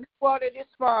well, Lord. You brought her this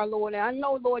far, Lord. And I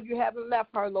know, Lord, you haven't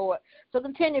left her, Lord. So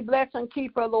continue to bless and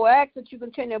keep her, Lord. I ask that you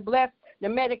continue to bless the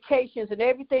medications and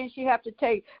everything she have to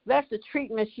take. Bless the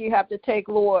treatment she have to take,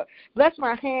 Lord. Bless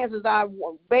my hands as I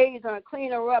bathe her and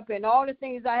clean her up and all the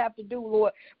things I have to do,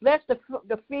 Lord. Bless the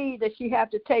feed that she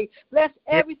have to take. Bless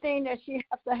everything that she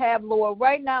has to have, Lord,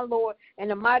 right now, Lord, in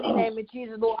the mighty name of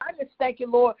Jesus, Lord. I just thank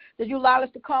you, Lord, that you allow us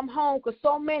to come home, because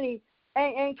so many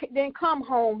didn't come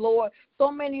home, Lord. So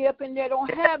many up in there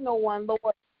don't have no one,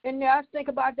 Lord. And there, I think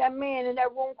about that man in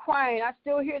that room crying. I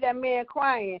still hear that man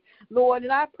crying, Lord.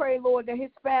 And I pray, Lord, that his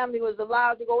family was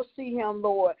allowed to go see him,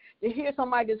 Lord, to hear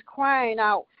somebody just crying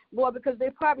out Lord, because they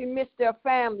probably miss their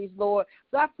families, Lord.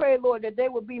 So I pray, Lord, that they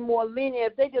would be more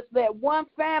lenient if they just let one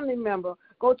family member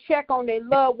go check on their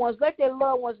loved ones. Let their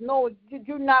loved ones know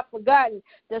you're not forgotten,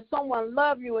 that someone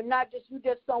loves you and not just you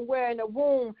just somewhere in a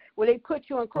room where they put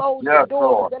you and close the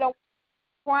door. They don't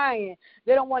crying.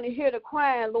 They don't want to hear the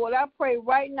crying, Lord. I pray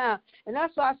right now. And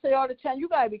that's why I say all the time, you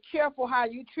got to be careful how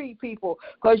you treat people,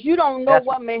 because you don't know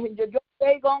what your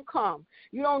day going to come.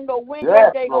 You don't know when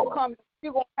your day going to come.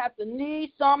 You're going to have to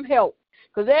need some help,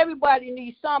 because everybody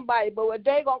needs somebody. But a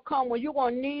day going to come when you're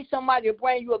going to need somebody to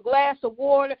bring you a glass of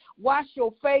water, wash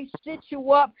your face, sit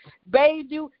you up, bathe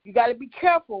you. You got to be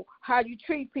careful how you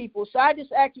treat people. So I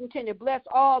just ask you to bless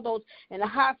all those in the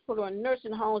hospital and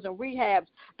nursing homes and rehabs,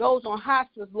 those on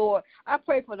hospice, Lord. I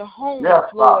pray for the homeless,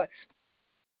 Lord.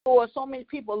 Lord, so many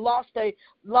people lost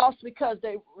because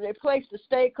they place to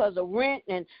stay because of rent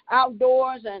and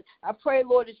outdoors. And I pray,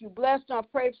 Lord, that you bless them. I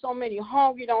pray for so many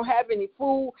hungry, don't have any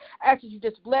food. I ask that you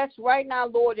just bless right now,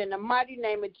 Lord, in the mighty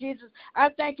name of Jesus. I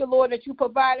thank you, Lord, that you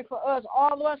provided for us.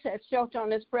 All of us have shelter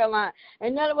on this prayer line,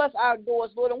 and none of us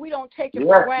outdoors, Lord, and we don't take it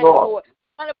for granted, Lord.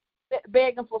 None of us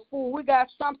begging for food. We got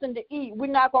something to eat. We're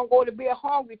not going to go to bed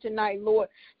hungry tonight, Lord.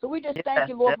 So we just thank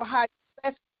you, Lord, for how you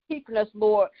bless keeping us,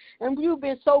 Lord. And you've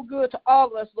been so good to all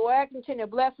of us, Lord. I continue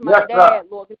to bless my dad,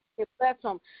 Lord. Continue to bless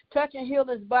him. Touch and heal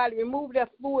his body. Remove that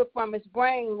fluid from his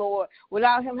brain, Lord,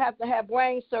 without him having to have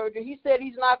brain surgery. He said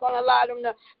he's not going to allow them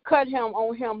to cut him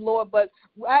on him, Lord. But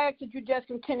I ask that you just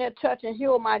continue to touch and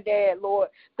heal my dad, Lord.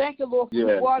 Thank you, Lord, for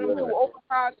you brought him through open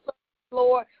heart surgery,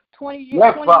 Lord, 20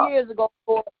 years ago,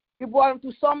 Lord. You brought him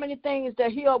through so many things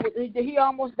that he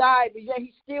almost died, but yet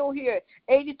he's still here,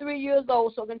 83 years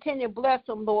old. So continue to bless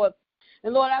him, Lord.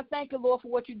 And, Lord, I thank you, Lord, for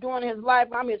what you're doing in his life.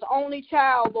 I'm his only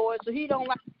child, Lord, so he don't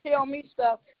like to tell me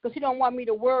stuff because he don't want me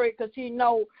to worry, because he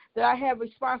know that I have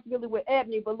responsibility with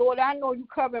Ebony. But, Lord, I know you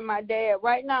covering my dad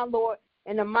right now, Lord,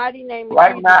 in the mighty name of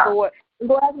Jesus, Lord. And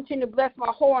Lord, I continue to bless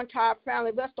my whole entire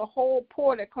family. Bless the whole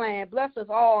Porter clan. Bless us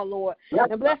all, Lord.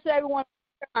 And bless everyone.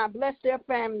 I bless their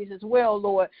families as well,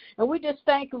 Lord. And we just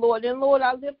thank you, Lord. And, Lord,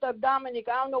 I lift up Dominic.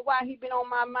 I don't know why he's been on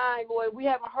my mind, Lord. We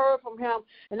haven't heard from him.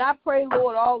 And I pray,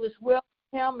 Lord, all is well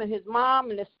for him and his mom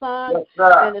and his son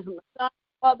and his son's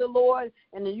mother, Lord.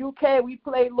 In the UK, we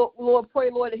pray, Lord,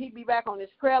 that he be back on this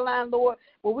prayer line, Lord.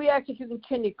 But we ask that you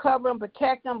continue to cover him,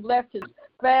 protect him, bless his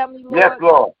family, Lord. Yes,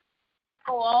 Lord.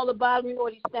 All about him,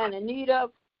 Lord, he stand in need of.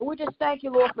 And we just thank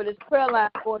you, Lord, for this prayer line,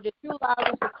 Lord, that you allow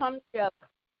us to come together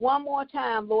one more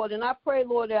time, Lord. And I pray,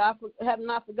 Lord, that I have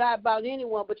not forgot about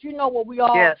anyone, but you know what we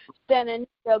all stand in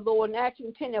there, Lord, and ask you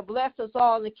to continue to bless us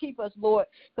all and keep us, Lord,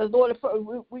 because, Lord,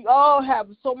 we all have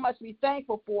so much to be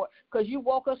thankful for, because you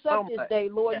woke us up this day,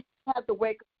 Lord. You don't have to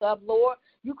wake us up, Lord.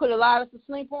 You could allow us to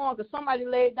sleep on, because somebody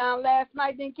laid down last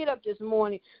night, didn't get up this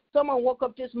morning. Someone woke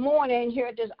up this morning and here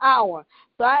at this hour.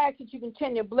 So I ask that you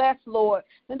continue to bless, Lord.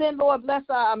 And then, Lord, bless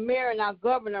our mayor and our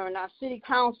governor and our city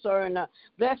councilor, and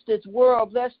bless this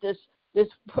world, bless this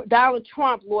Donald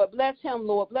Trump, Lord. Bless him,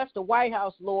 Lord. Bless the White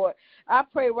House, Lord. I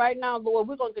pray right now, Lord,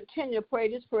 we're going to continue to pray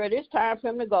this prayer. It's time for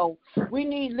him to go. We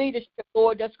need leadership,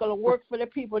 Lord, that's going to work for the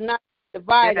people, not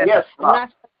divided, and not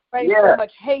spreading so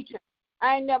much hatred.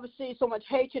 I ain't never seen so much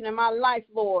hatred in my life,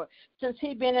 Lord, since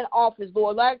he been in office,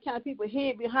 Lord. A lot of times people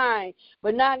hid behind,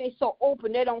 but now they so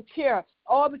open, they don't care.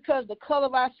 All because the color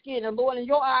of our skin. And, Lord, in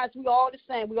your eyes, we all the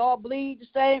same. We all bleed the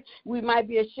same. We might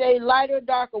be a shade lighter or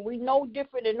darker. We know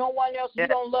different than no one else. You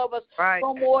don't love us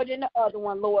no more than the other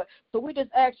one, Lord. So we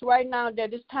just ask right now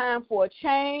that it's time for a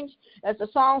change. As the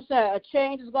song said, a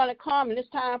change is going to come, and it's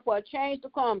time for a change to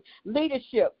come.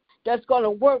 Leadership that's going to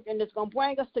work and it's going to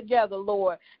bring us together,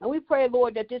 Lord. And we pray,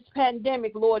 Lord, that this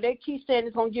pandemic, Lord, they keep saying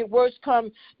it's going to get worse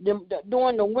come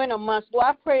during the winter months. Lord,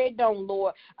 I pray it don't,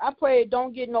 Lord. I pray it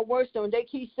don't get no worse than they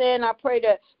keep saying. I pray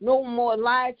that no more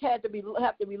lives have to be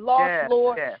lost,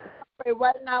 Lord. I pray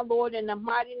right now, Lord, in the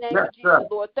mighty name of Jesus,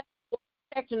 Lord. Thank you for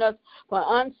protecting us for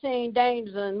unseen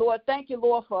dangers. And, Lord, thank you,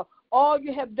 Lord, for all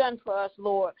you have done for us,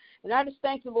 Lord. And I just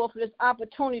thank you, Lord, for this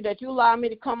opportunity that you allow me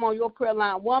to come on your prayer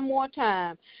line one more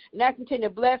time. And I continue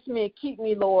to bless me and keep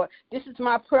me, Lord. This is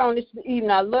my prayer on this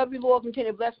evening. I love you, Lord.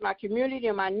 Continue to bless my community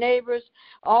and my neighbors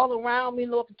all around me,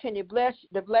 Lord. Continue to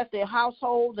bless their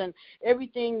households and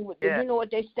everything. You know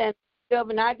what they stand for.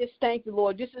 And I just thank you,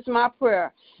 Lord. This is my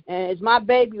prayer. And as my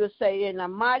baby would say, in the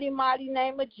mighty, mighty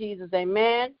name of Jesus,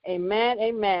 amen, amen,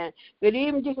 amen. Good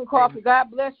evening, Deacon Crawford.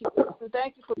 God bless you. And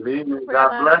thank you for good evening.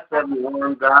 God bless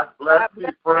everyone. God bless you,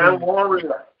 prayer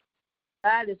warrior.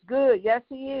 God is good. Yes,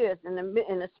 he is. In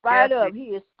the spite of, he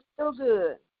is still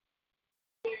good.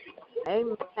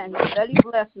 Amen. Let him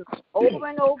bless us over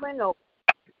and over and over.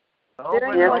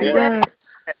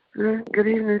 Good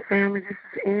evening, family. This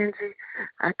is Angie.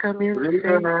 I come in to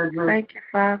say thank you,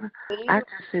 Father. I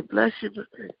just say bless you.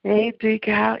 Hey,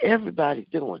 Deacon, how everybody's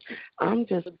doing? I'm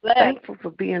just thankful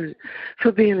for being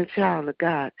a child of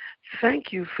God.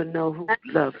 Thank you for know who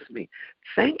loves me.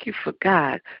 Thank you for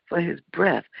God, for his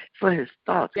breath, for his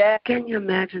thoughts. Can you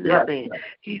imagine that man?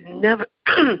 He never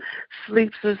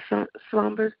sleeps or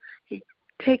slumbers. He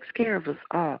takes care of us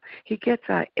all. He gets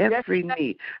our every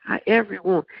need, our every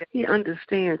want. He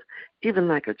understands, even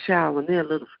like a child, when their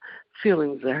little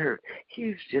feelings are hurt.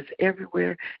 He's just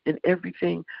everywhere and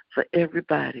everything for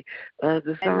everybody.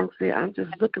 The song says, I'm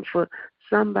just looking for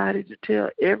somebody to tell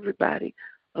everybody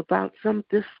about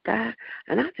this guy.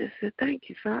 And I just said, thank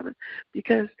you, Father,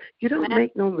 because you don't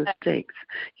make no mistakes.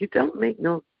 You don't make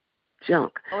no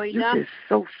junk. You're just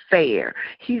so fair.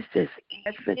 He's just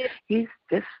even. He's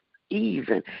just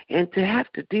even. And to have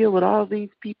to deal with all these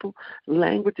people,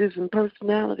 languages and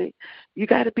personality, you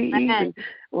got to be even.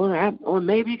 Or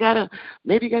maybe you gotta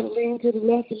lean to the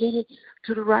left a little,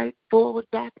 to the right, forward,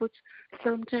 backwards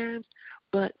sometimes.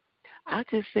 But I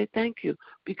just say thank you,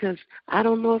 because I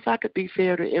don't know if I could be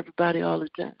fair to everybody all the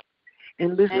time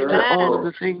and listen to all of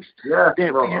the things that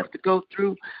we have to go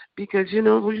through. Because,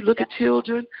 when you look at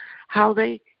children, how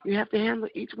you have to handle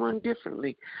each one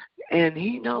differently. And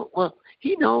he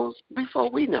knows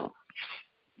before we know,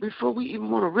 before we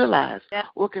even want to realize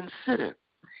or consider.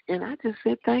 And I just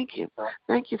said thank you.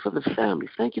 Thank you for the family.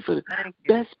 Thank you for the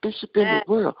best bishop in the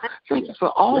world. Thank you for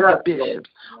all the bishops,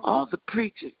 all the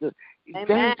preachers, the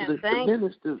evangelists, the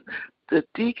ministers, the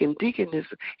deaconess,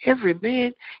 every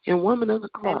man and woman of the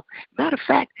cloth. Matter of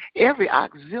fact, every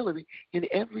auxiliary in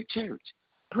every church.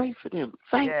 Pray for them.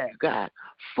 Thank you, God,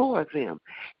 for them.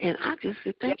 And I just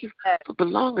said thank you for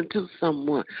belonging to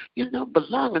someone.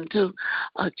 Belonging to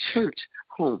a church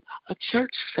home, a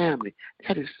church family.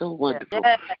 That is so wonderful.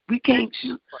 We can't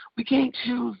choose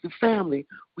the family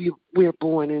we're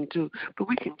born into, but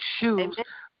we can choose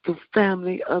the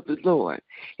family of the Lord.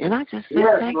 And I just said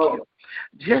thank you.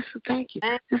 Just thank you.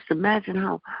 Just imagine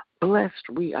how blessed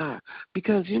we are.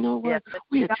 Because you know what?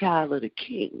 We're a child of the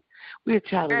King. We're a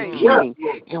child of the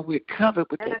King. And we're covered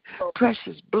with that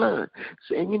precious blood.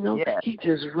 And he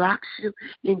just rocks you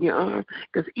in your arm.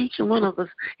 Because each one of us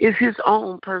is his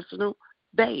own personal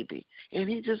baby. And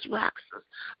he just rocks us,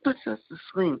 puts us to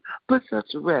sleep, puts us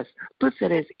to rest, puts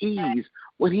us at ease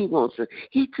when he wants us.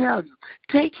 He tells you,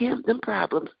 take them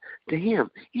problems to him.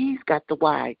 He's got the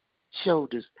wide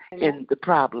shoulders and the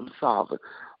problem solver.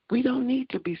 We don't need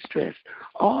to be stressed.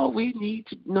 All we need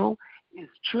to know is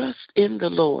trust in the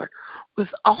Lord with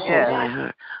all my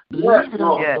heart. Leave it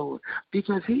on the Lord,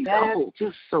 because he's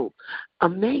just so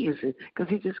amazing, because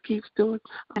he just keeps doing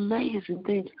amazing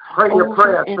things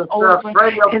over and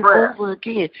over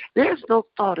again. There's no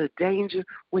thought of danger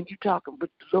when you're talking with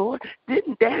the Lord.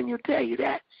 Didn't Daniel tell you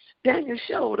that? Daniel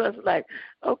showed us, like,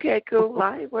 okay, cool,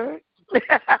 I ain't worried.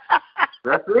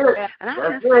 That's it. And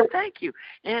I just said thank you.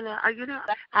 And,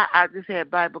 I just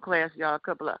had Bible class, y'all, a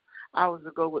couple of hours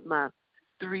ago with my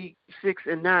 3, 6,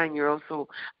 and 9-year-olds, so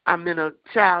I'm in a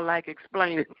childlike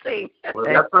explaining thing. Well,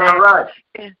 that's all right.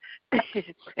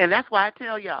 And that's why I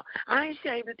tell y'all, I ain't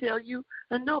ashamed to tell you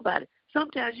or nobody.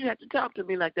 Sometimes you have to talk to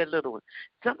me like that little one.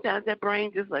 Sometimes that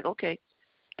brain just like, okay,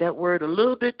 that word a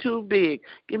little bit too big.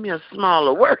 Give me a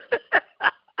smaller word.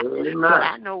 But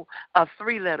I know a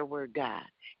 3-letter word, God,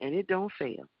 and it don't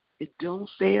fail. It don't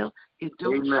fail. It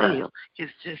don't fail.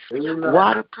 It's just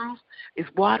waterproof. It's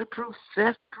waterproof,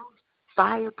 theft-proof,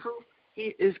 fireproof.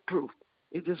 It is proof.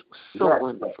 It's just so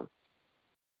wonderful.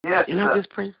 Yes, and I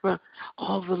just pray for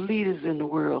all the leaders in the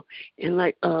world. And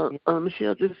like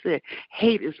Michelle just said,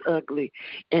 hate is ugly.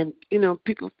 And,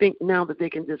 people think now that they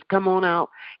can just come on out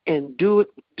and do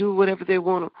whatever they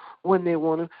want to when they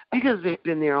want to, because they've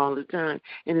been there all the time.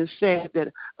 And it's sad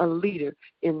that a leader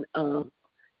in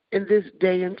this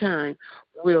day and time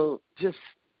will just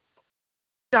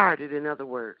start it, in other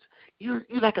words. You're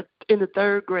like in the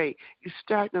 3rd grade. You're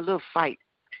starting a little fight.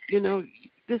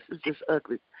 This is just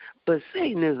ugly. But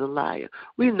Satan is a liar.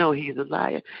 We know he's a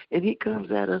liar. And he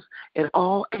comes at us at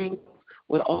all angles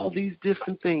with all these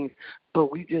different things.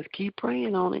 But we just keep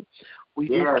praying on him. We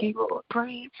just keep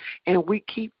praying, and we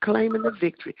keep claiming the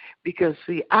victory. Because,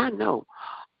 see, I know,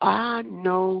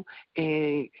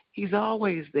 and he's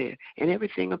always there, and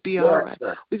everything will be all right.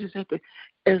 We just have to,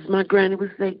 as my granny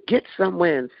would say, get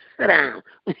somewhere and sit down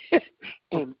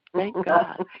and thank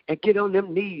God and get on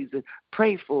them knees and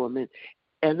pray for him. And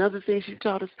another thing she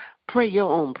taught us, pray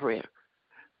your own prayer.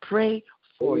 Pray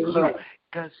for you.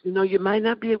 Because, we might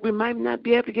not be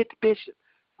able to get the bishop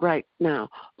right now,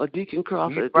 or Deacon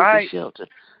Crawford, or Deacon Shelton.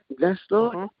 Let's,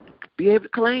 Lord, be able to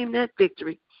claim that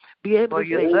victory. Be able to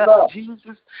say,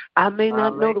 Jesus, I may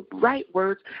not know the right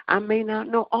words. I may not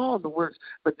know all the words,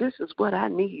 but this is what I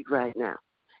need right now.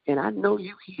 And I know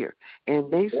you here.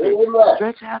 And they say,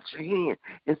 stretch out your hand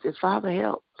and say, Father,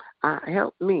 help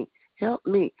me,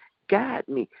 guide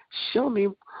me, show me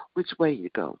which way you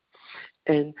go.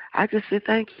 And I just say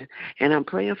thank you. And I'm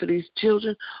praying for these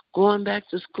children going back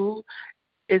to school.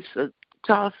 It's a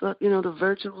toss-up, the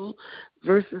virtual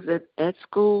versus at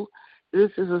school.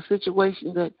 This is a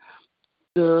situation that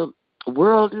the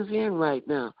world is in right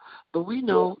now. But we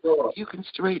know you can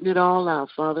straighten it all out,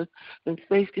 Father. And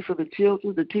safety for the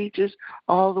children, the teachers,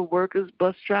 all the workers,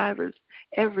 bus drivers,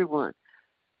 everyone.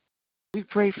 We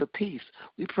pray for peace.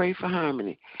 We pray for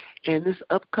harmony. And this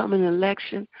upcoming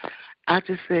election, I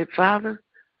just said, Father,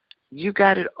 you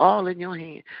got it all in your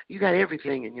hand. You got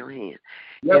everything in your hand.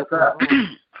 Yes,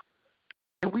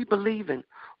 and we believe in.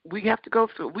 We have to go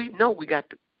through. We know we got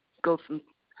to go through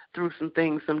some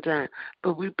things sometimes,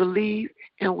 but we believe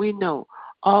and we know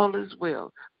all is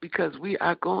well because we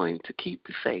are going to keep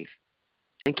the faith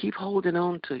and keep holding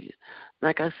on to you.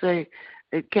 Like I say,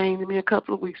 it came to me a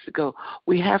couple of weeks ago.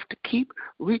 We have to keep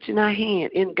reaching our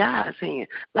hand in God's hand,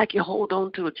 like you hold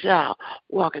on to a child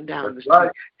walking down the street.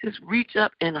 Right. Just reach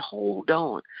up and hold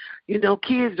on.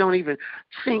 Kids don't even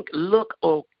think, look,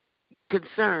 or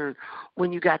concern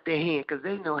when you got their hand because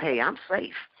they know, hey, I'm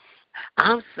safe.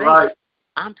 I'm safe. Right.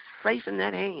 I'm safe in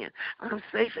that hand. I'm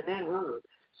safe in that arm.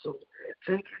 So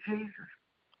thank you, Jesus.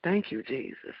 Thank you,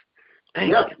 Jesus.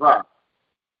 Thank you. Right.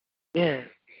 Yeah.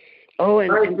 Oh,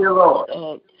 and thank you, Lord.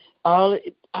 All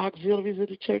the auxiliaries of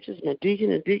the churches, my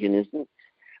deacon and deaconess,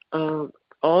 and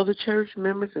all the church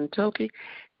members and Toki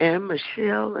and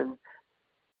Michelle and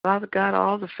Father God,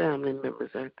 all the family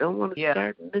members. I don't want to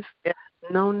start this.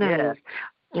 No names.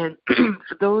 Yeah. And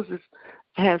for those that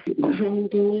have been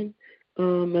doing,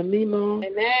 my Mimo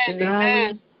and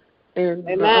Alan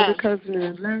and my other cousin in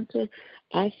Atlanta,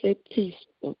 I say peace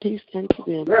unto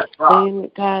them. Stay in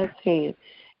God's hand.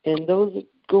 And those that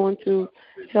going through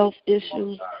health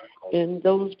issues and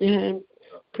those behind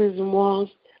prison walls,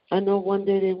 I know one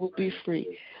day they will be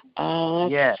free. I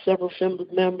have several family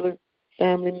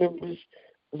members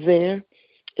there,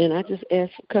 and I just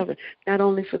ask for cover, not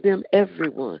only for them,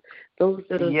 everyone. Those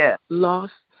that are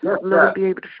lost, let them be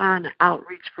able to find an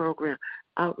outreach program.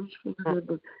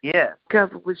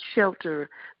 Covered with shelter.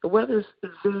 The weather is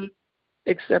very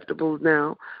acceptable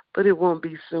now, but it won't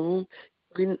be soon.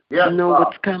 We know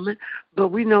what's coming, but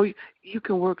we know you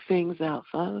can work things out,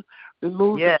 Father.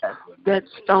 Remove that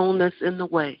stone that's in the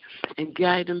way and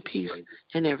guide them peace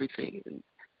and everything.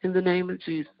 In the name of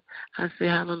Jesus, I say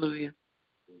hallelujah.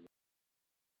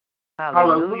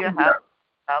 Hallelujah.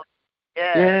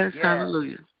 Yes,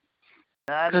 hallelujah.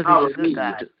 Because he just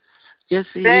God. Yes,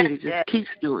 he is. He just keeps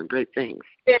doing great things.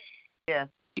 Yeah.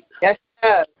 Yes,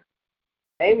 sir.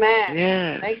 Amen.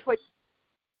 Yes. Thank you for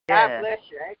God bless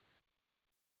you.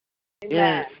 Amen.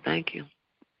 Yes, thank you.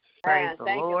 Praise the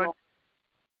Lord.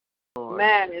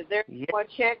 Amen. Is there more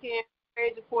check-in,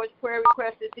 praise reports, prayer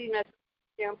requests this evening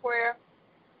in prayer?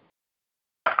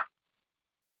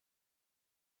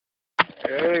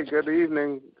 Hey, good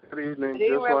evening. Good evening.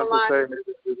 Just want to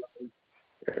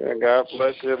say, God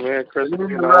bless you, man.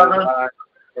 Christine,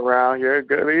 around here.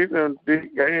 Good evening,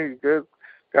 hey, good.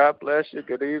 God bless you.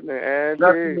 Good evening, Angie.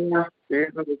 Good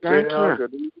evening, Michelle.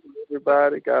 Good evening,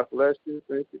 everybody. God bless you.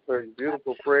 Thank you for your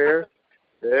beautiful prayer.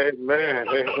 Amen.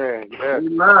 Amen. Yeah.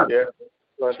 Amen. Yeah.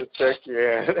 Glad to check you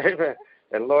in. Amen.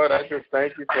 And Lord, I just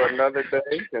thank you for another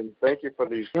day, and thank you for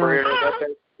these prayers. I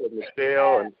thank you for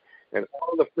Michelle and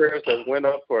all the prayers that went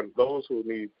up for those who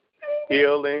need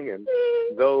healing and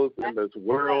those in this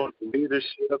world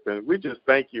leadership. And we just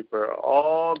thank you for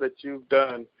all that you've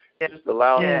done. Just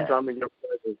allow us to come in your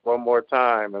presence one more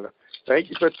time. And thank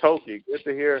you for Toki. Good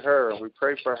to hear her. And we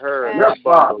pray for her and her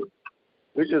bundle.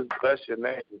 We just bless your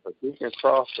name for Deacon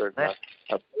Crawford. I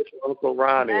pray for Uncle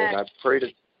Ronnie, and I pray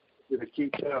that you to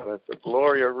keep him. And for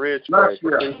Gloria Ridgeway.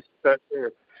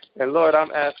 And Lord,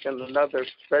 I'm asking another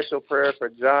special prayer for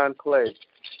John Clay.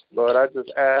 Lord, I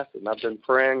just ask, and I've been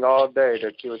praying all day,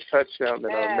 that you would touch him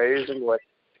in an amazing way,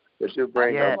 that you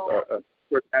bring a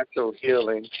supernatural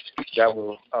healing that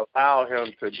will allow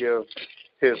him to give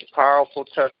his powerful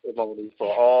testimony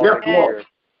for all the years,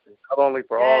 not only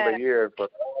for all the years, but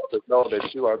to know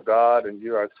that you are God and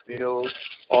you are still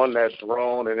on that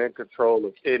throne and in control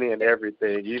of any and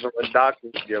everything. Even when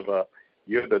doctors give up,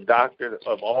 you're the doctor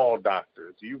of all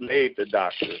doctors. You made the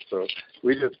doctor. So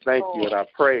we just thank you, and I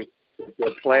pray that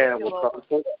your plan will come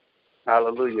forth.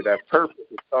 Hallelujah. That purpose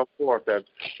will come forth, that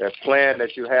plan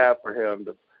that you have for him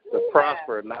to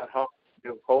prosper, not harm,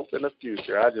 give hope in the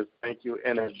future. I just thank you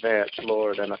in advance,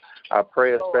 Lord. And I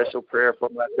pray a special prayer for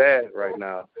my dad right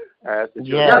now. I ask that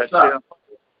you bless him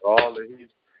for all that he's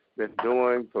been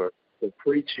doing for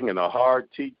preaching and the hard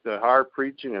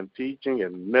preaching and teaching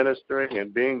and ministering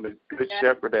and being the good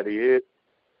shepherd that he is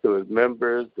to his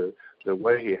members, the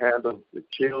way he handles the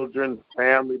children,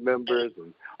 family members,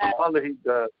 and all that he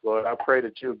does, Lord. I pray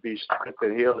that you'll be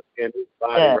strengthened, healed in his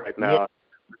body right now.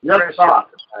 Yes, God.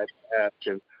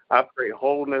 I pray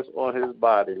wholeness on his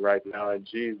body right now in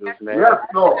Jesus' name. Yes,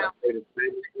 Lord. I pray the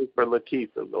same for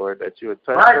Lakeitha, Lord, that you would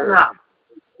touch her,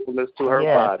 wholeness to her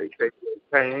body, take away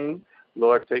pain.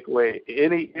 Lord, take away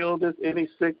any illness, any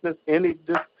sickness, any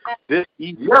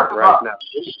dis-ease right now.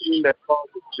 Anything that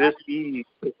causes dis-ease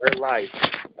in her life,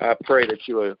 I pray that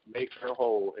you will make her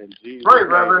whole in Jesus'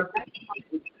 name.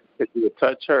 That you will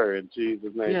touch her in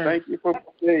Jesus' name. Yes. Thank you for my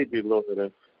baby, Lord.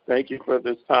 And thank you for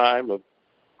this time of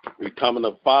becoming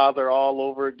a father all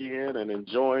over again and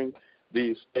enjoying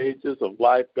these stages of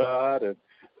life, God, and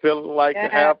feeling like to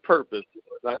have purpose.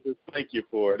 I just thank you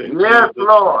for it. Yes,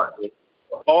 Lord.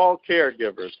 All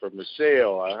caregivers, for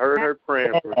Michelle, I heard her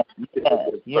praying for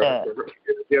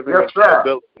giving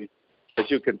ability that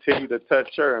you continue to touch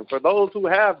her, and for those who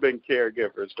have been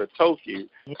caregivers, for Toki,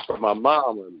 for my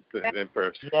mom, and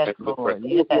for those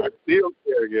who are still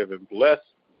caregiving, bless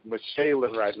Michelle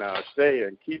right now, Shay,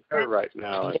 and keep her right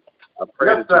now. And I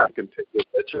pray that you continue to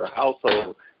touch your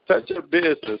household, touch your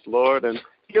business, Lord, and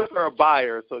give her a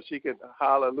buyer so she can,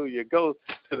 hallelujah, go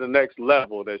to the next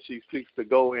level that she seeks to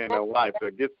go in life, to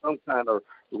get some kind of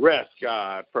rest,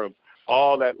 God, from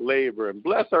all that labor. And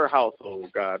bless her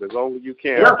household, God, as only you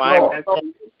can.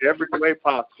 Financially, every way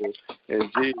possible,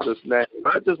 in Jesus' name.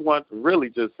 I just want to really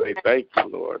just say thank you,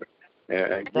 Lord,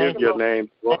 and give your name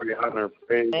glory, honor, and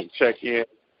praise, and check in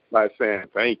by saying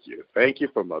thank you. Thank you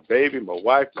for my baby, my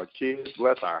wife, my kids.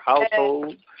 Bless our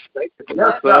household. Thank you for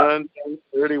my son,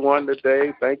 31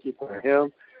 today. Thank you for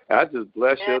him. I just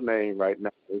bless your name right now.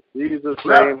 In Jesus'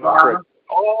 name, I pray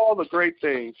all the great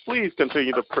things. Please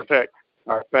continue to protect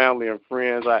our family and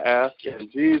friends, I ask. In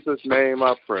Jesus' name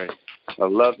I pray. I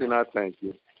love you and I thank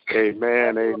you.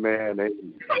 Amen, amen,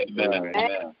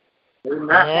 amen.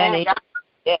 Amen.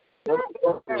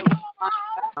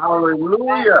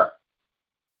 Hallelujah.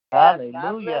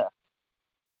 Hallelujah.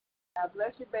 God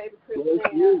bless you, baby Christina.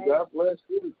 Bless you. God bless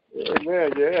you.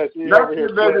 Amen. Yes. Bless you,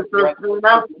 baby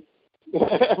Christina.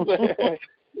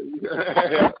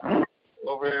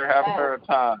 Over here having her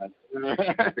time.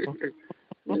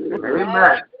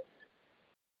 Amen.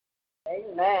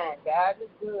 Amen. God is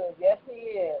good. Yes, He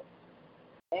is.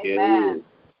 Amen.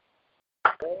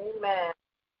 Amen.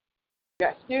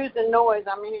 Excuse the noise.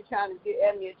 I'm in here trying to get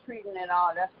Emily treatment and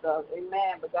all that stuff.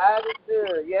 Amen. But God is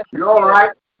good. Yes. You all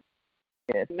right?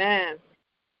 Yes. Amen.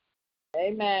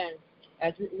 Amen.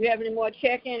 As we have any more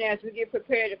check-in as we get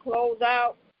prepared to close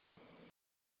out.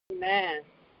 Amen.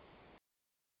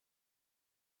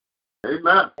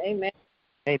 Amen. Amen.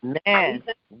 Amen.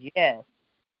 Yes.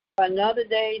 Another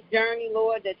day's journey,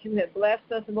 Lord, that you have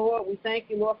blessed us, Lord. We thank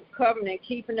you, Lord, for covering and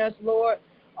keeping us, Lord,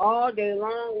 all day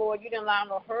long, Lord. You didn't allow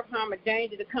no hurt, harm, or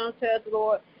danger to come to us,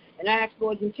 Lord. And I ask,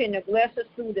 Lord, you continue to bless us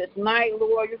through this night,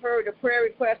 Lord. You heard the prayer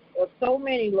requests of so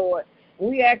many, Lord. And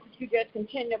we ask that you just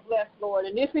continue to bless, Lord.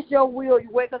 And if it's your will, you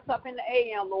wake us up in the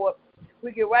a.m., Lord.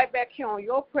 We get right back here on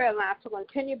your prayer line. So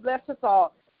continue to bless us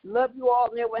all. Love you all,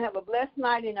 and everyone have a blessed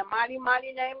night in the mighty,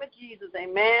 mighty name of Jesus.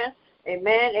 Amen.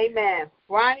 Amen. Amen.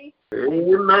 Ronnie?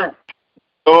 Amen.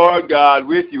 Lord God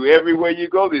with you everywhere you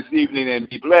go this evening, and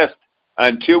be blessed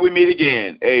until we meet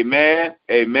again. Amen.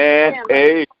 Amen.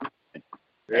 Amen.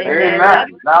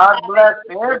 Amen. God bless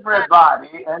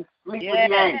everybody and sleep with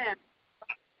the angels.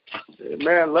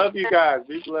 Amen. Love you guys.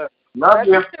 Be blessed. Love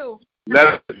you.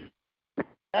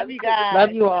 Love you guys.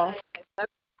 Love you all.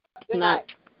 Good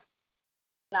night.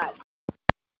 Night.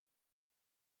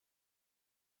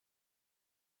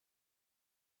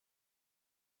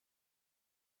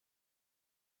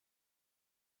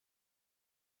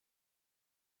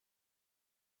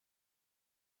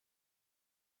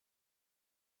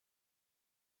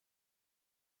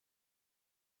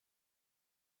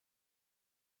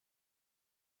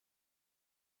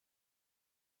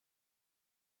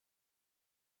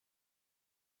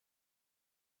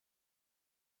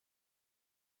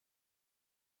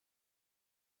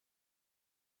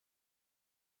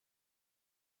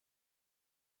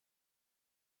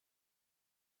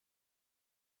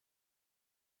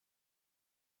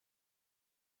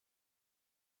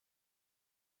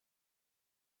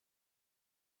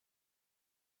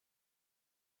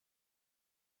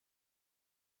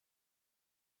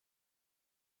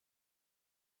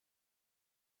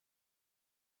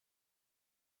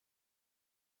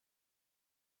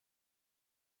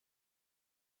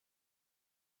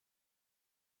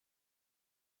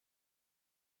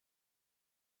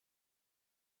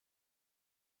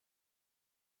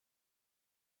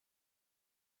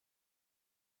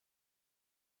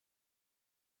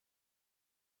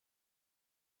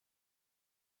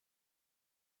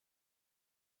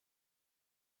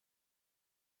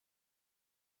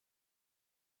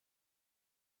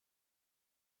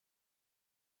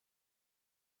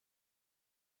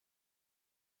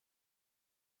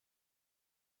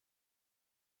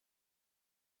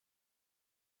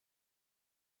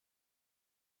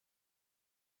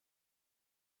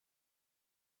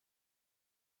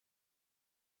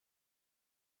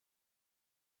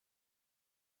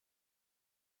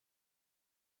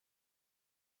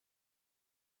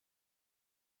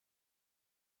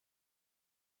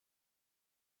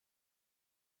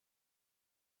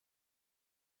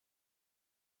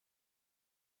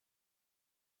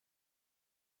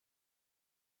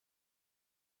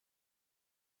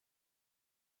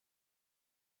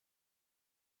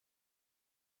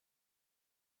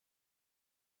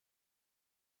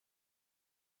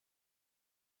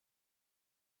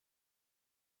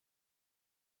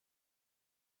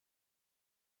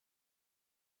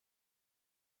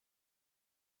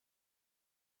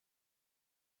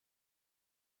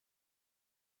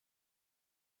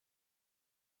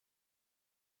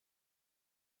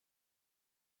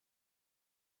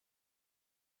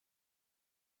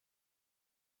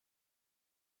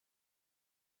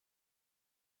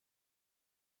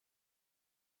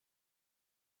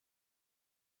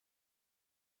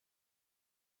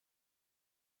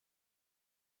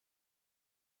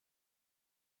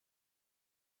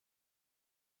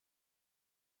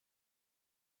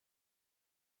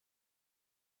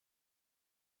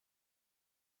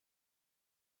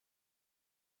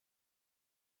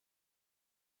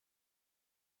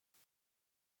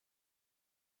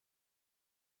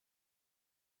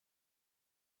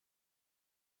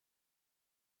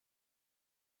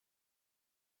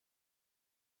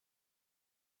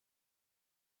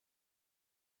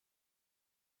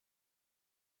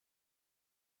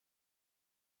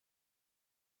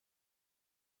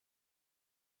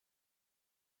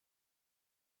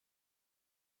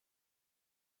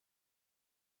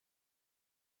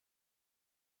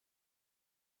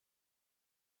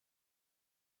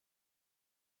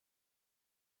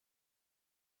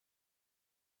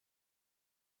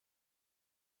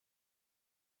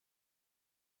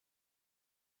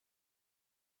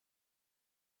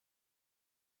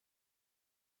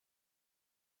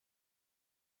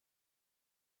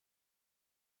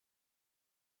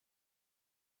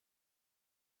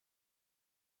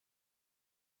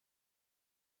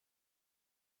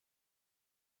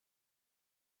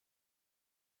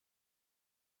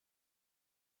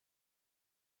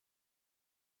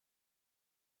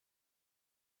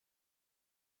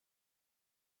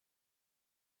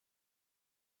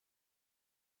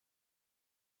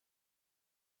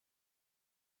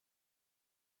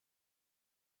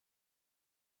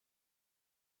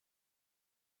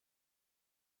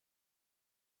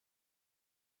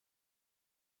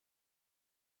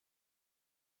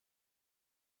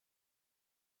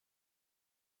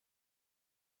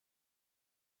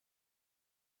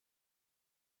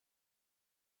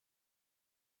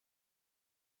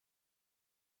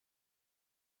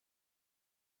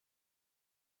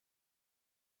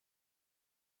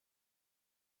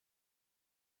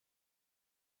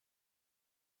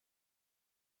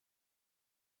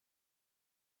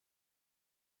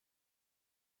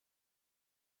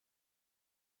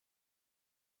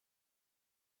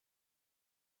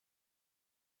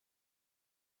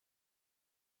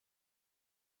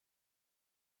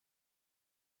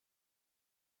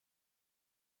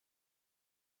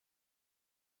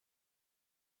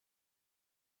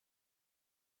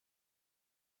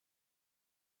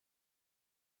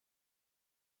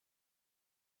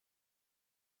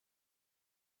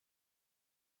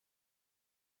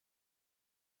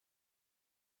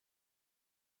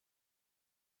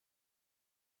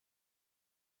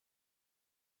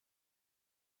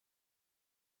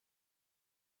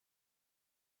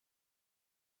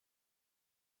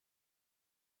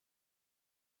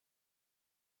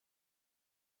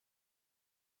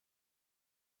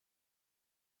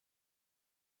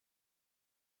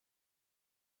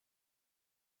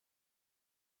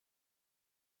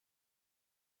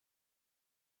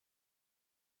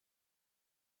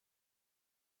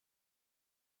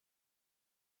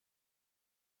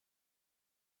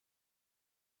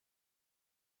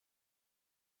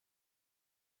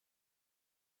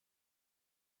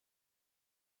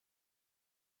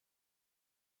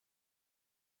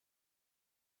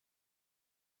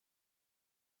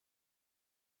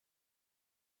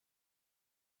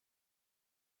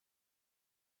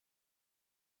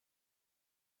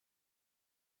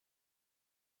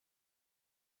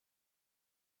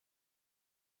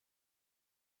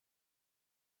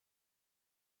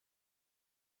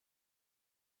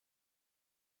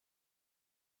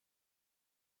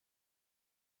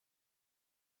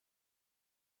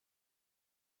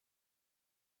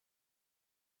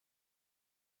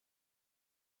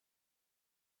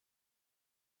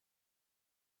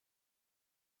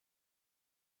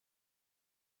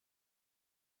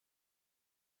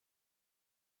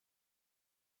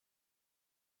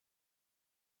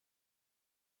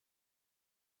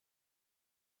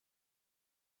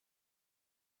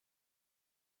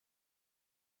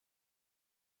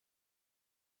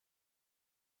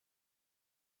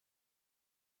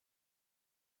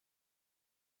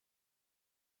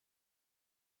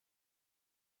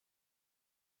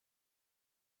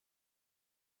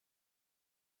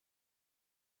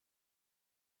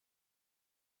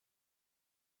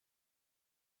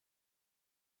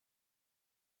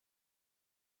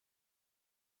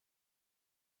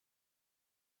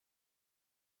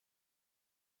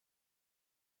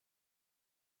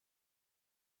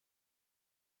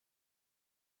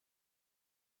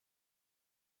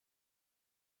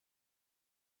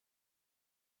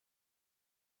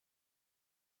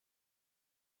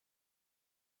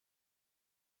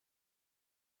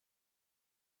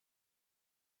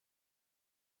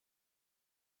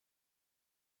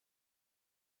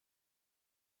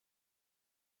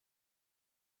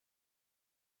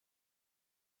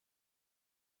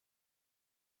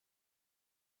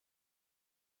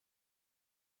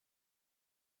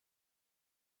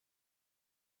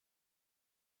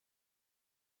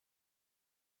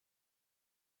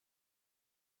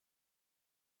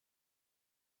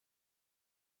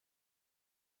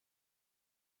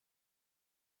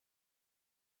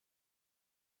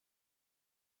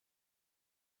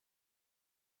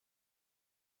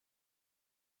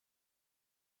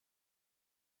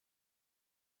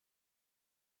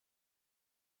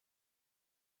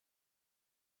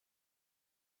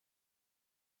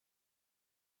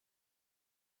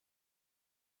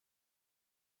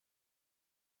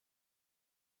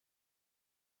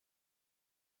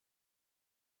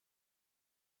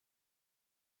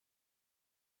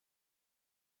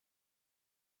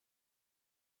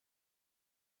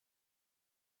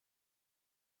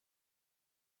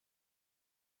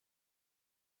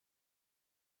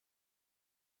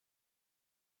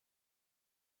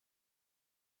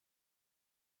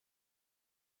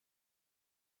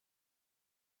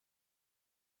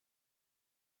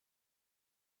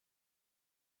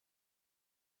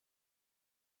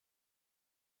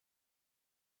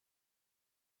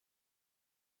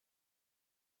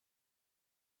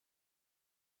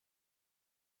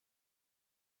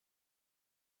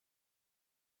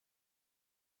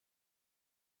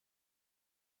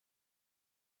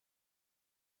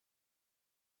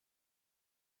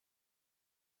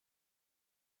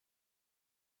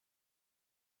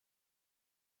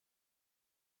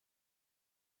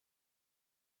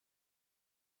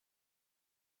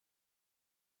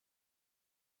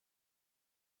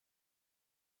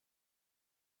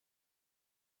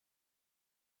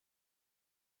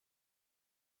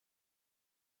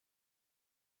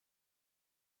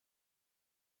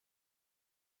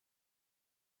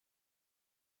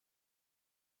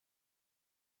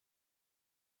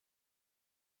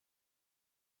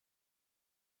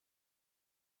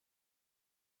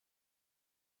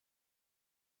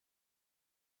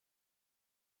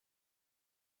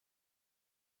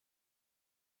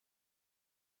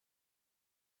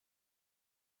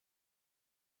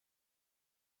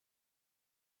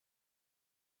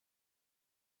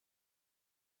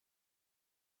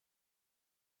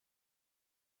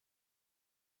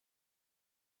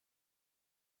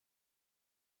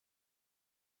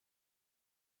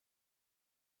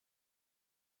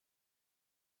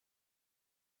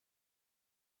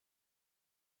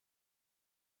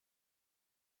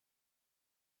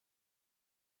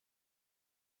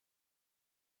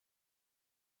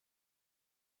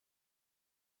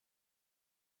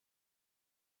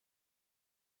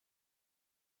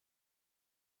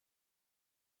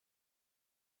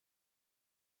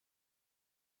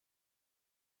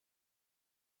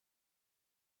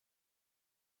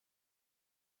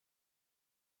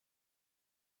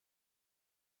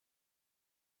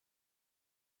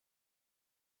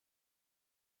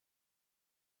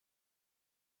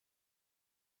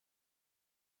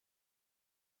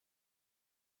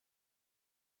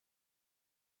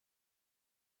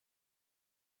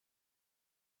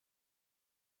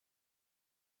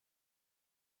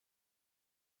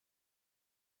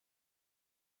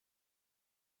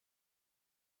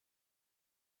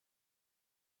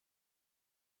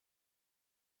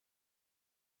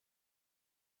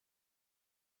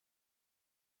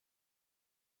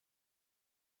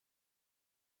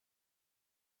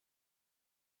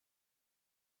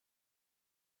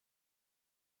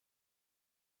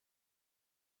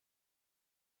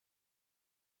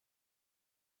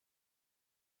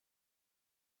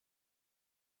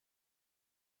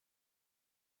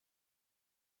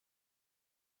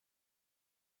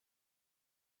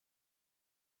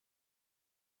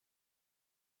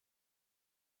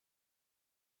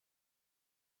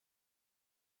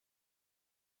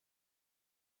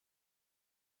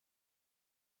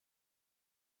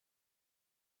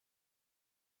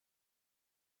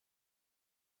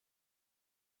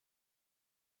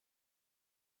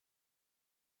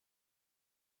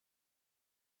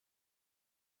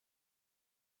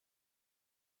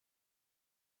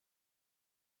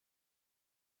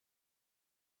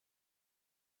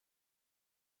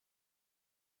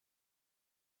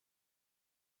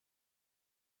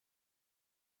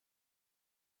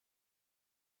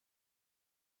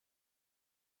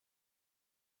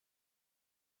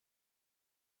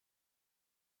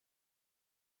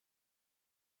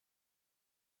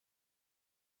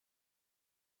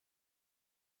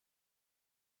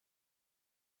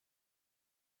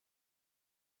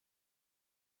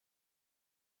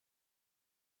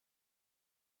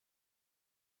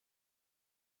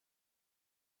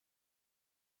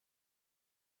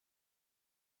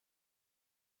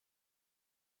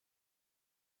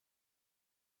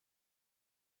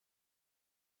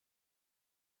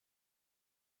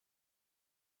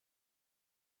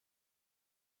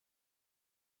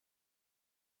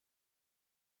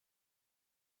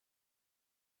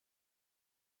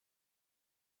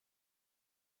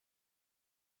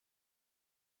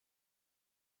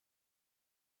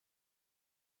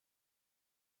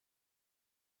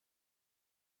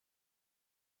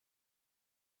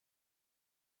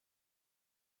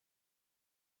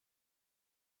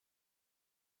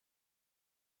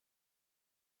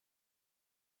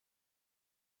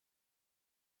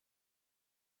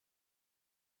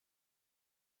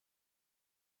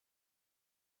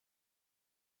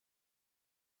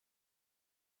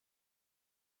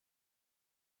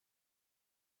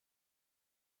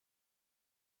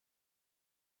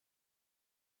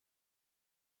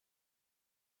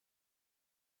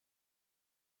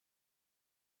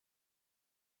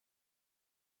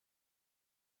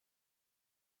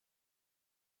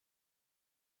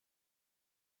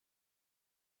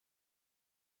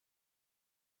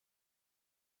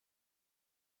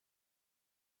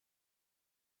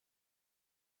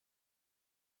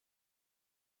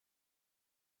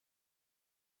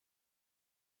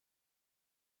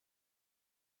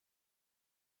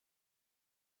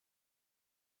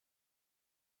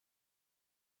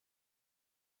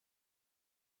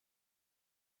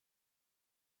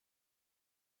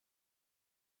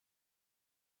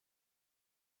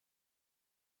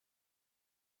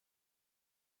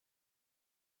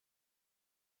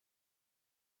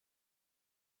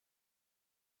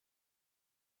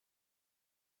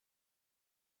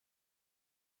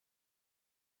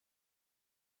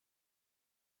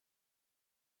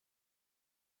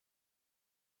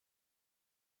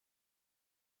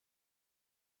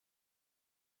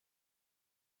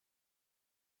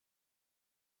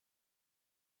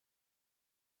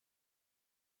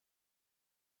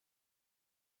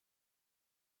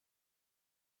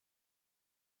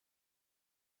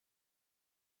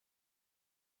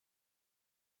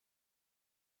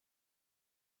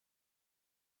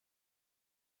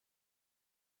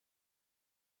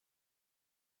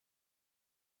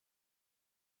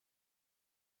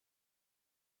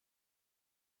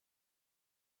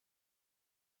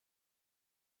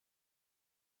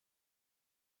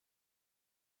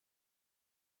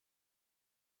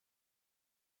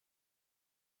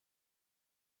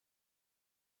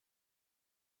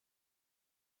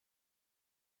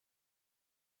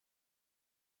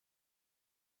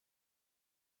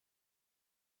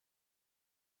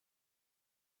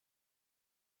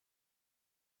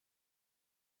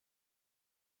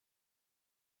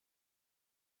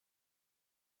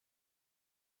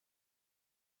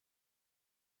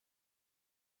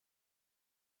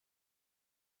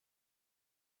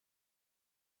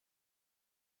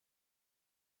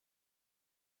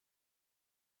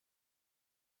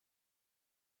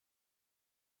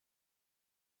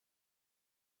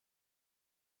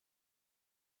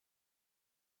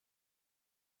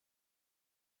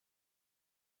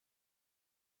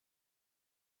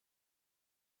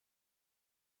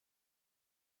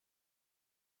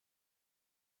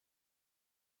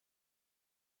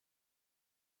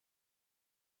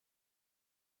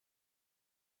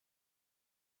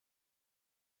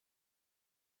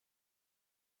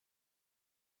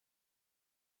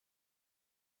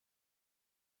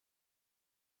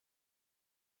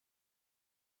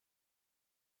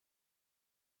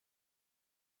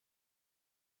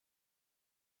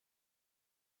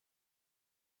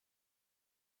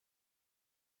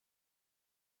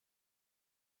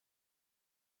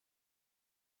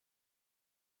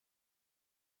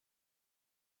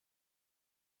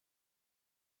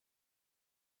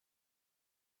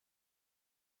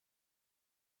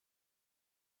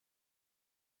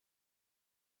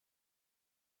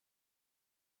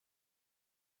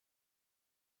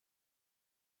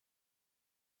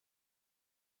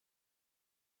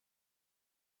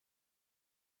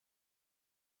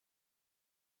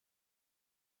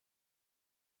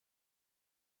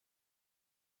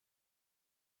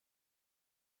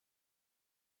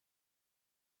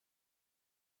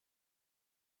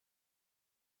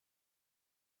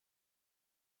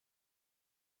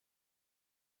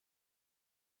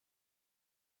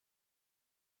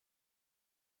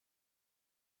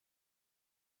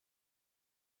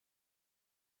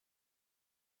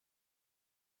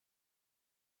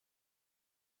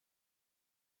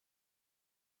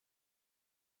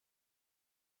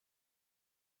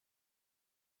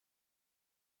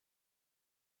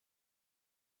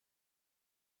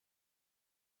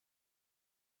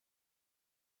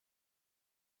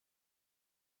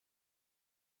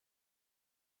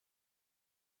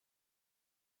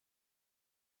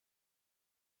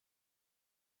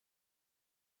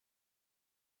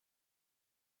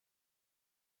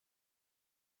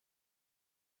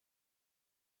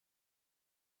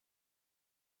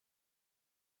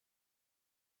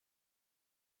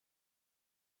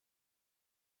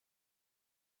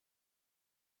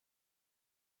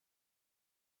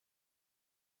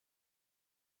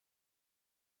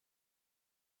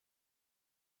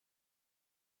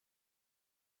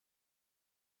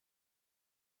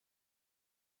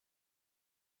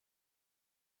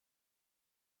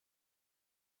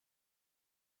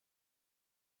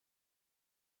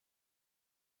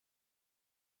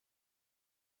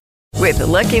 With the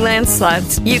Lucky Land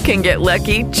Slots, you can get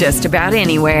lucky just about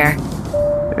anywhere.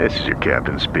 This is your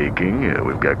captain speaking.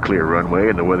 We've got clear runway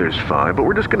and the weather's fine, but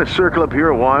we're just going to circle up here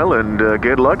a while and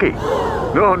get lucky.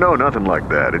 No, nothing like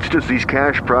that. It's just these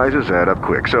cash prizes add up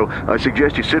quick. So I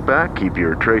suggest you sit back, keep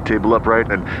your tray table upright,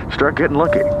 and start getting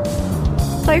lucky.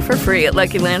 Play for free at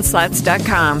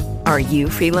LuckyLandSlots.com. Are you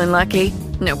feeling lucky?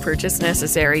 No purchase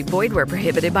necessary. Void where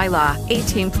prohibited by law.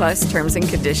 18+ terms and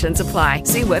conditions apply.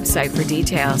 See website for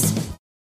details.